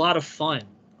be a lot of fun.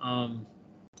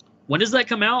 When does that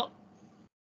come out?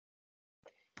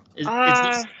 It's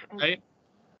this, right?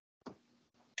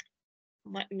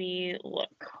 Let me look.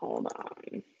 Hold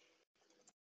on.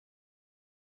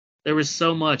 There was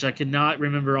so much. I could not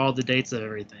remember all the dates of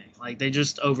everything. Like, they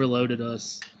just overloaded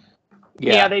us.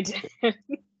 Yeah they did.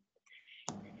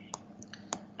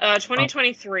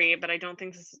 2023, but I don't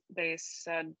think they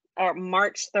said, or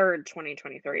March 3rd,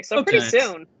 2023. So okay.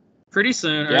 Pretty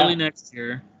soon, yeah. Early next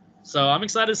year. So I'm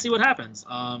excited to see what happens.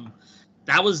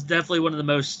 That was definitely one of the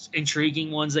most intriguing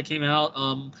ones that came out.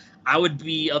 I would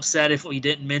be upset if we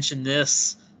didn't mention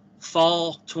this.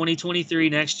 Fall 2023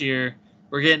 next year,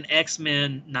 we're getting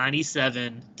X-Men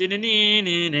 97.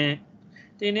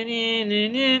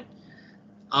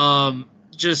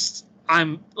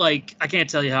 I'm like, I can't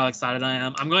tell you how excited I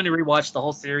am. I'm going to rewatch the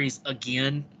whole series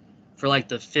again for like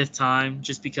the 5th time,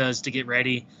 just because to get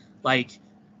ready. Like,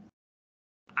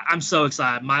 I'm so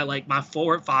excited. My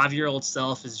 4 or 5-year-old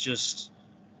self is just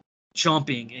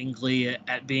chomping in glee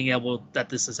at being able that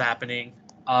this is happening.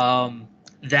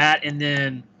 That, and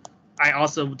then I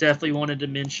also definitely wanted to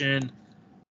mention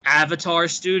Avatar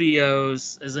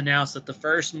Studios has announced that the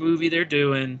first movie they're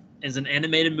doing is an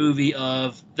animated movie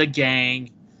of the gang,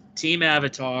 Team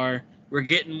Avatar. We're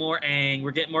getting more Aang,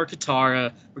 we're getting more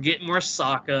Katara, we're getting more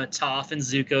Sokka, Toph, and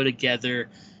Zuko together,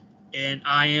 and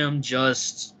I am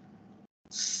just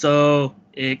so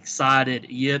excited.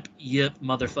 Yip,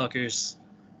 motherfuckers.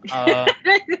 Is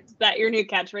that your new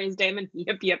catchphrase, Damon?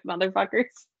 Yip, motherfuckers.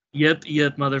 Yip,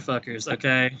 motherfuckers.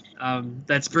 Okay.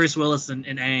 That's Bruce Willis and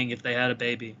Aang if they had a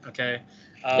baby. Okay.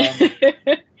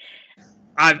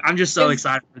 I'm just so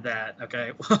excited for that.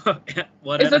 Okay.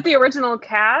 Is it the original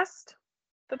cast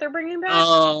that they're bringing back?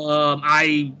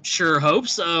 I sure hope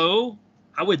so.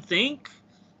 I would think.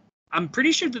 I'm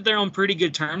pretty sure that they're on pretty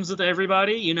good terms with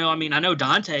everybody. I mean, I know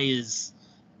Dante is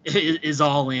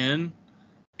all in,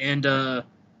 and I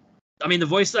mean, the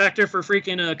voice actor for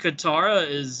freaking Katara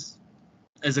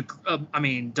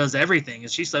does everything,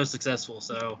 and she's so successful.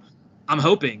 So I'm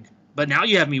hoping, but now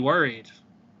you have me worried.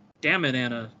 Damn it,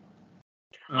 Anna.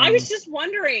 I was just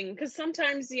wondering, because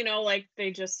sometimes, like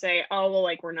they just say, oh, well,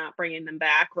 like we're not bringing them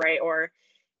back, right? Or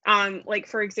like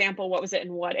for example, what was it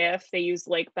in What If they used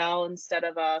Lake Bell instead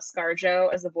of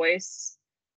ScarJo as the voice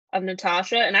of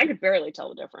Natasha, and I could barely tell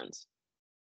the difference.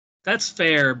 That's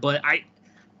fair, but I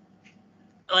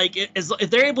like if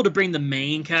they're able to bring the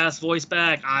main cast voice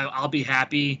back, I'll be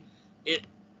happy.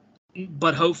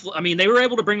 But hopefully, I mean, they were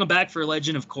able to bring them back for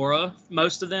Legend of Korra,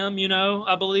 most of them,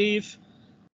 I believe.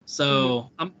 So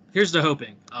here's to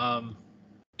hoping. But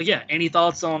yeah, any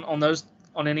thoughts on those,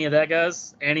 on any of that,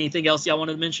 guys? Anything else y'all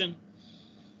wanted to mention?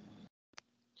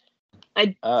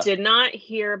 I did not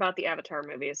hear about the Avatar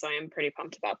movie, so I am pretty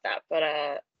pumped about that.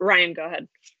 But Ryan, go ahead.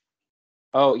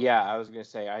 Oh yeah, I was gonna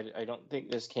say I don't think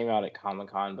this came out at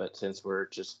Comic-Con, but since we're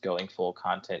just going full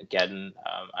content Geddon,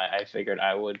 I figured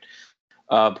I would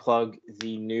plug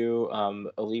the new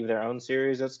Leave Their Own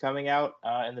series that's coming out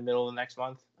in the middle of the next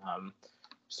month,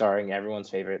 starring everyone's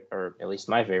favorite, or at least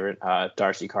my favorite,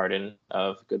 Darcy Carden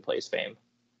of Good Place fame.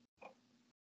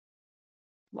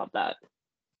 Love that.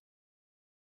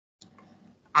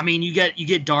 I mean, you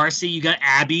get Darcy, you got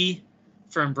Abby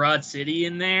from Broad City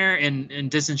in there, and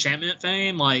Disenchantment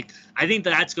fame. Like, I think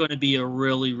that's going to be a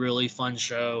really, really fun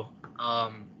show.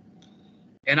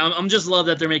 And I'm just love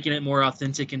that they're making it more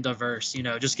authentic and diverse.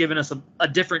 Just giving us a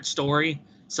different story,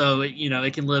 so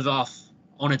it can live off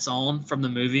on its own from the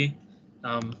movie.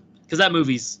 Because that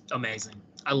movie's amazing.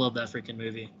 I love that freaking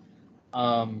movie.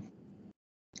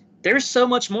 There's so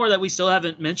much more that we still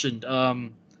haven't mentioned.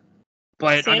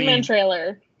 But Sandman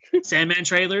trailer. Sandman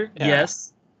trailer, yeah.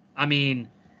 Yes. I mean,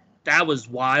 that was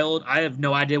wild. I have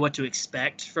no idea what to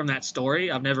expect from that story.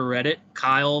 I've never read it.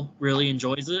 Kyle really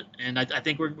enjoys it, and I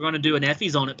think we're going to do an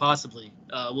Effie's on it possibly.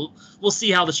 We'll see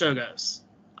how the show goes.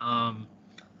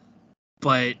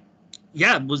 But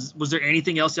yeah, was there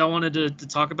anything else y'all wanted to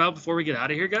talk about before we get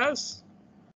out of here, guys?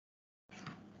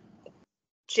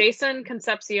 Jason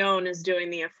Concepcion is doing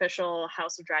the official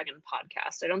House of Dragon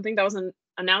podcast. I don't think that was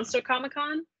announced at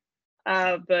Comic-Con,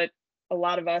 but a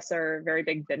lot of us are very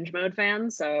big Binge Mode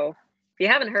fans, so if you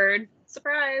haven't heard,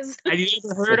 surprise! Have you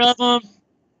ever heard of them?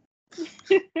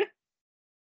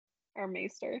 Our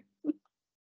maester.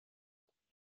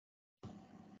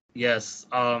 Yes,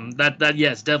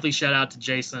 yes, definitely shout out to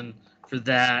Jason for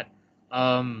that.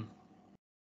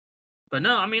 But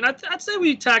no, I mean, I'd say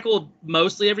we tackled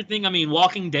mostly everything. I mean,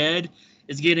 Walking Dead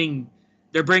is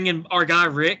they're bringing our guy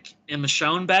Rick and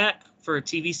Michonne back for a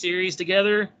TV series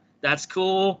together. That's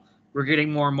cool. We're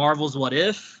getting more Marvel's What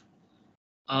If.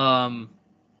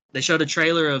 They showed a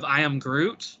trailer of I Am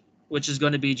Groot, which is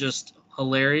going to be just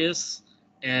hilarious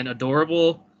and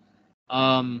adorable.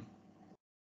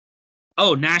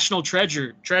 National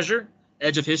Treasure,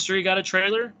 Edge of History got a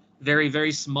trailer. Very,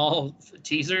 very small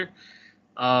teaser.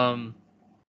 And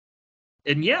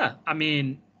yeah, I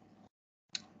mean,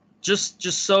 just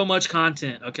so much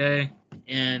content, okay?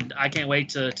 And I can't wait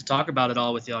to talk about it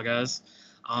all with y'all guys.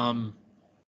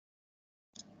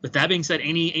 With that being said,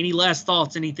 any last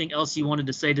thoughts, anything else you wanted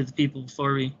to say to the people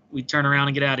before we turn around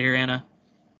and get out of here, Anna?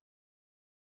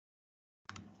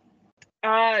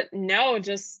 No,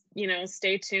 just,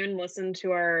 stay tuned, listen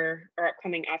to our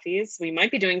upcoming Effies. We might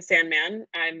be doing Sandman.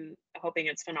 I'm hoping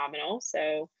it's phenomenal.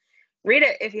 So read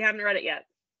it if you haven't read it yet.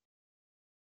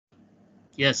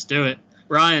 Yes, do it.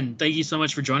 Ryan, thank you so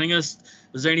much for joining us.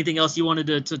 Was there anything else you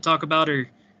wanted to talk about or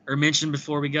mention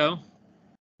before we go?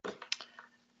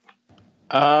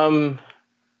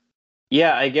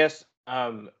 Yeah, I guess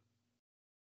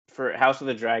for House of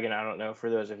the Dragon, I don't know, for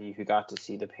those of you who got to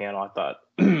see the panel, I thought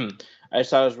I just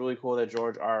thought it was really cool that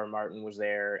George R. R. Martin was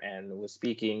there and was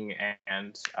speaking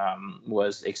and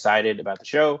was excited about the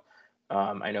show.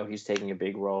 I know he's taking a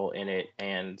big role in it,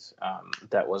 and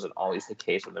that wasn't always the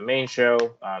case with the main show.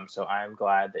 So I'm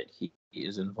glad that he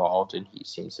is involved and he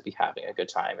seems to be having a good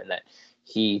time and that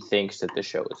he thinks that the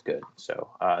show is good. So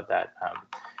that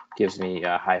gives me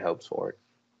high hopes for it.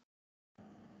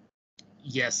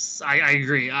 Yes, I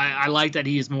agree. I like that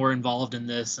he is more involved in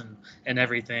this and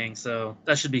everything. So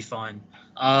that should be fun.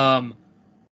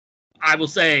 I will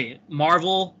say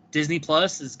Marvel Disney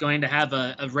Plus is going to have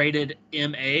a rated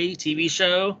MA TV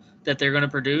show that they're going to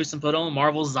produce and put on,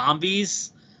 Marvel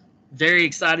Zombies. Very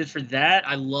excited for that.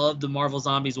 I love the Marvel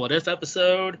Zombies What If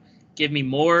episode. Give me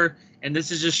more. And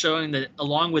this is just showing that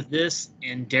along with this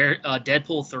and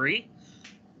Deadpool 3,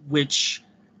 which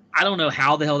I don't know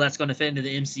how the hell that's going to fit into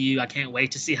the MCU. I can't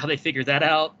wait to see how they figure that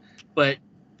out. But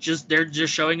they're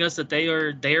just showing us that they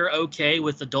are okay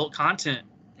with adult content.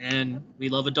 And we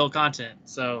love adult content.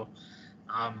 So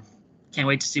can't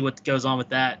wait to see what goes on with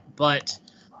that. But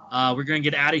we're going to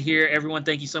get out of here. Everyone,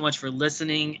 thank you so much for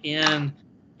listening in.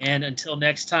 And until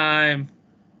next time,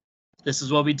 this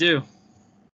is what we do.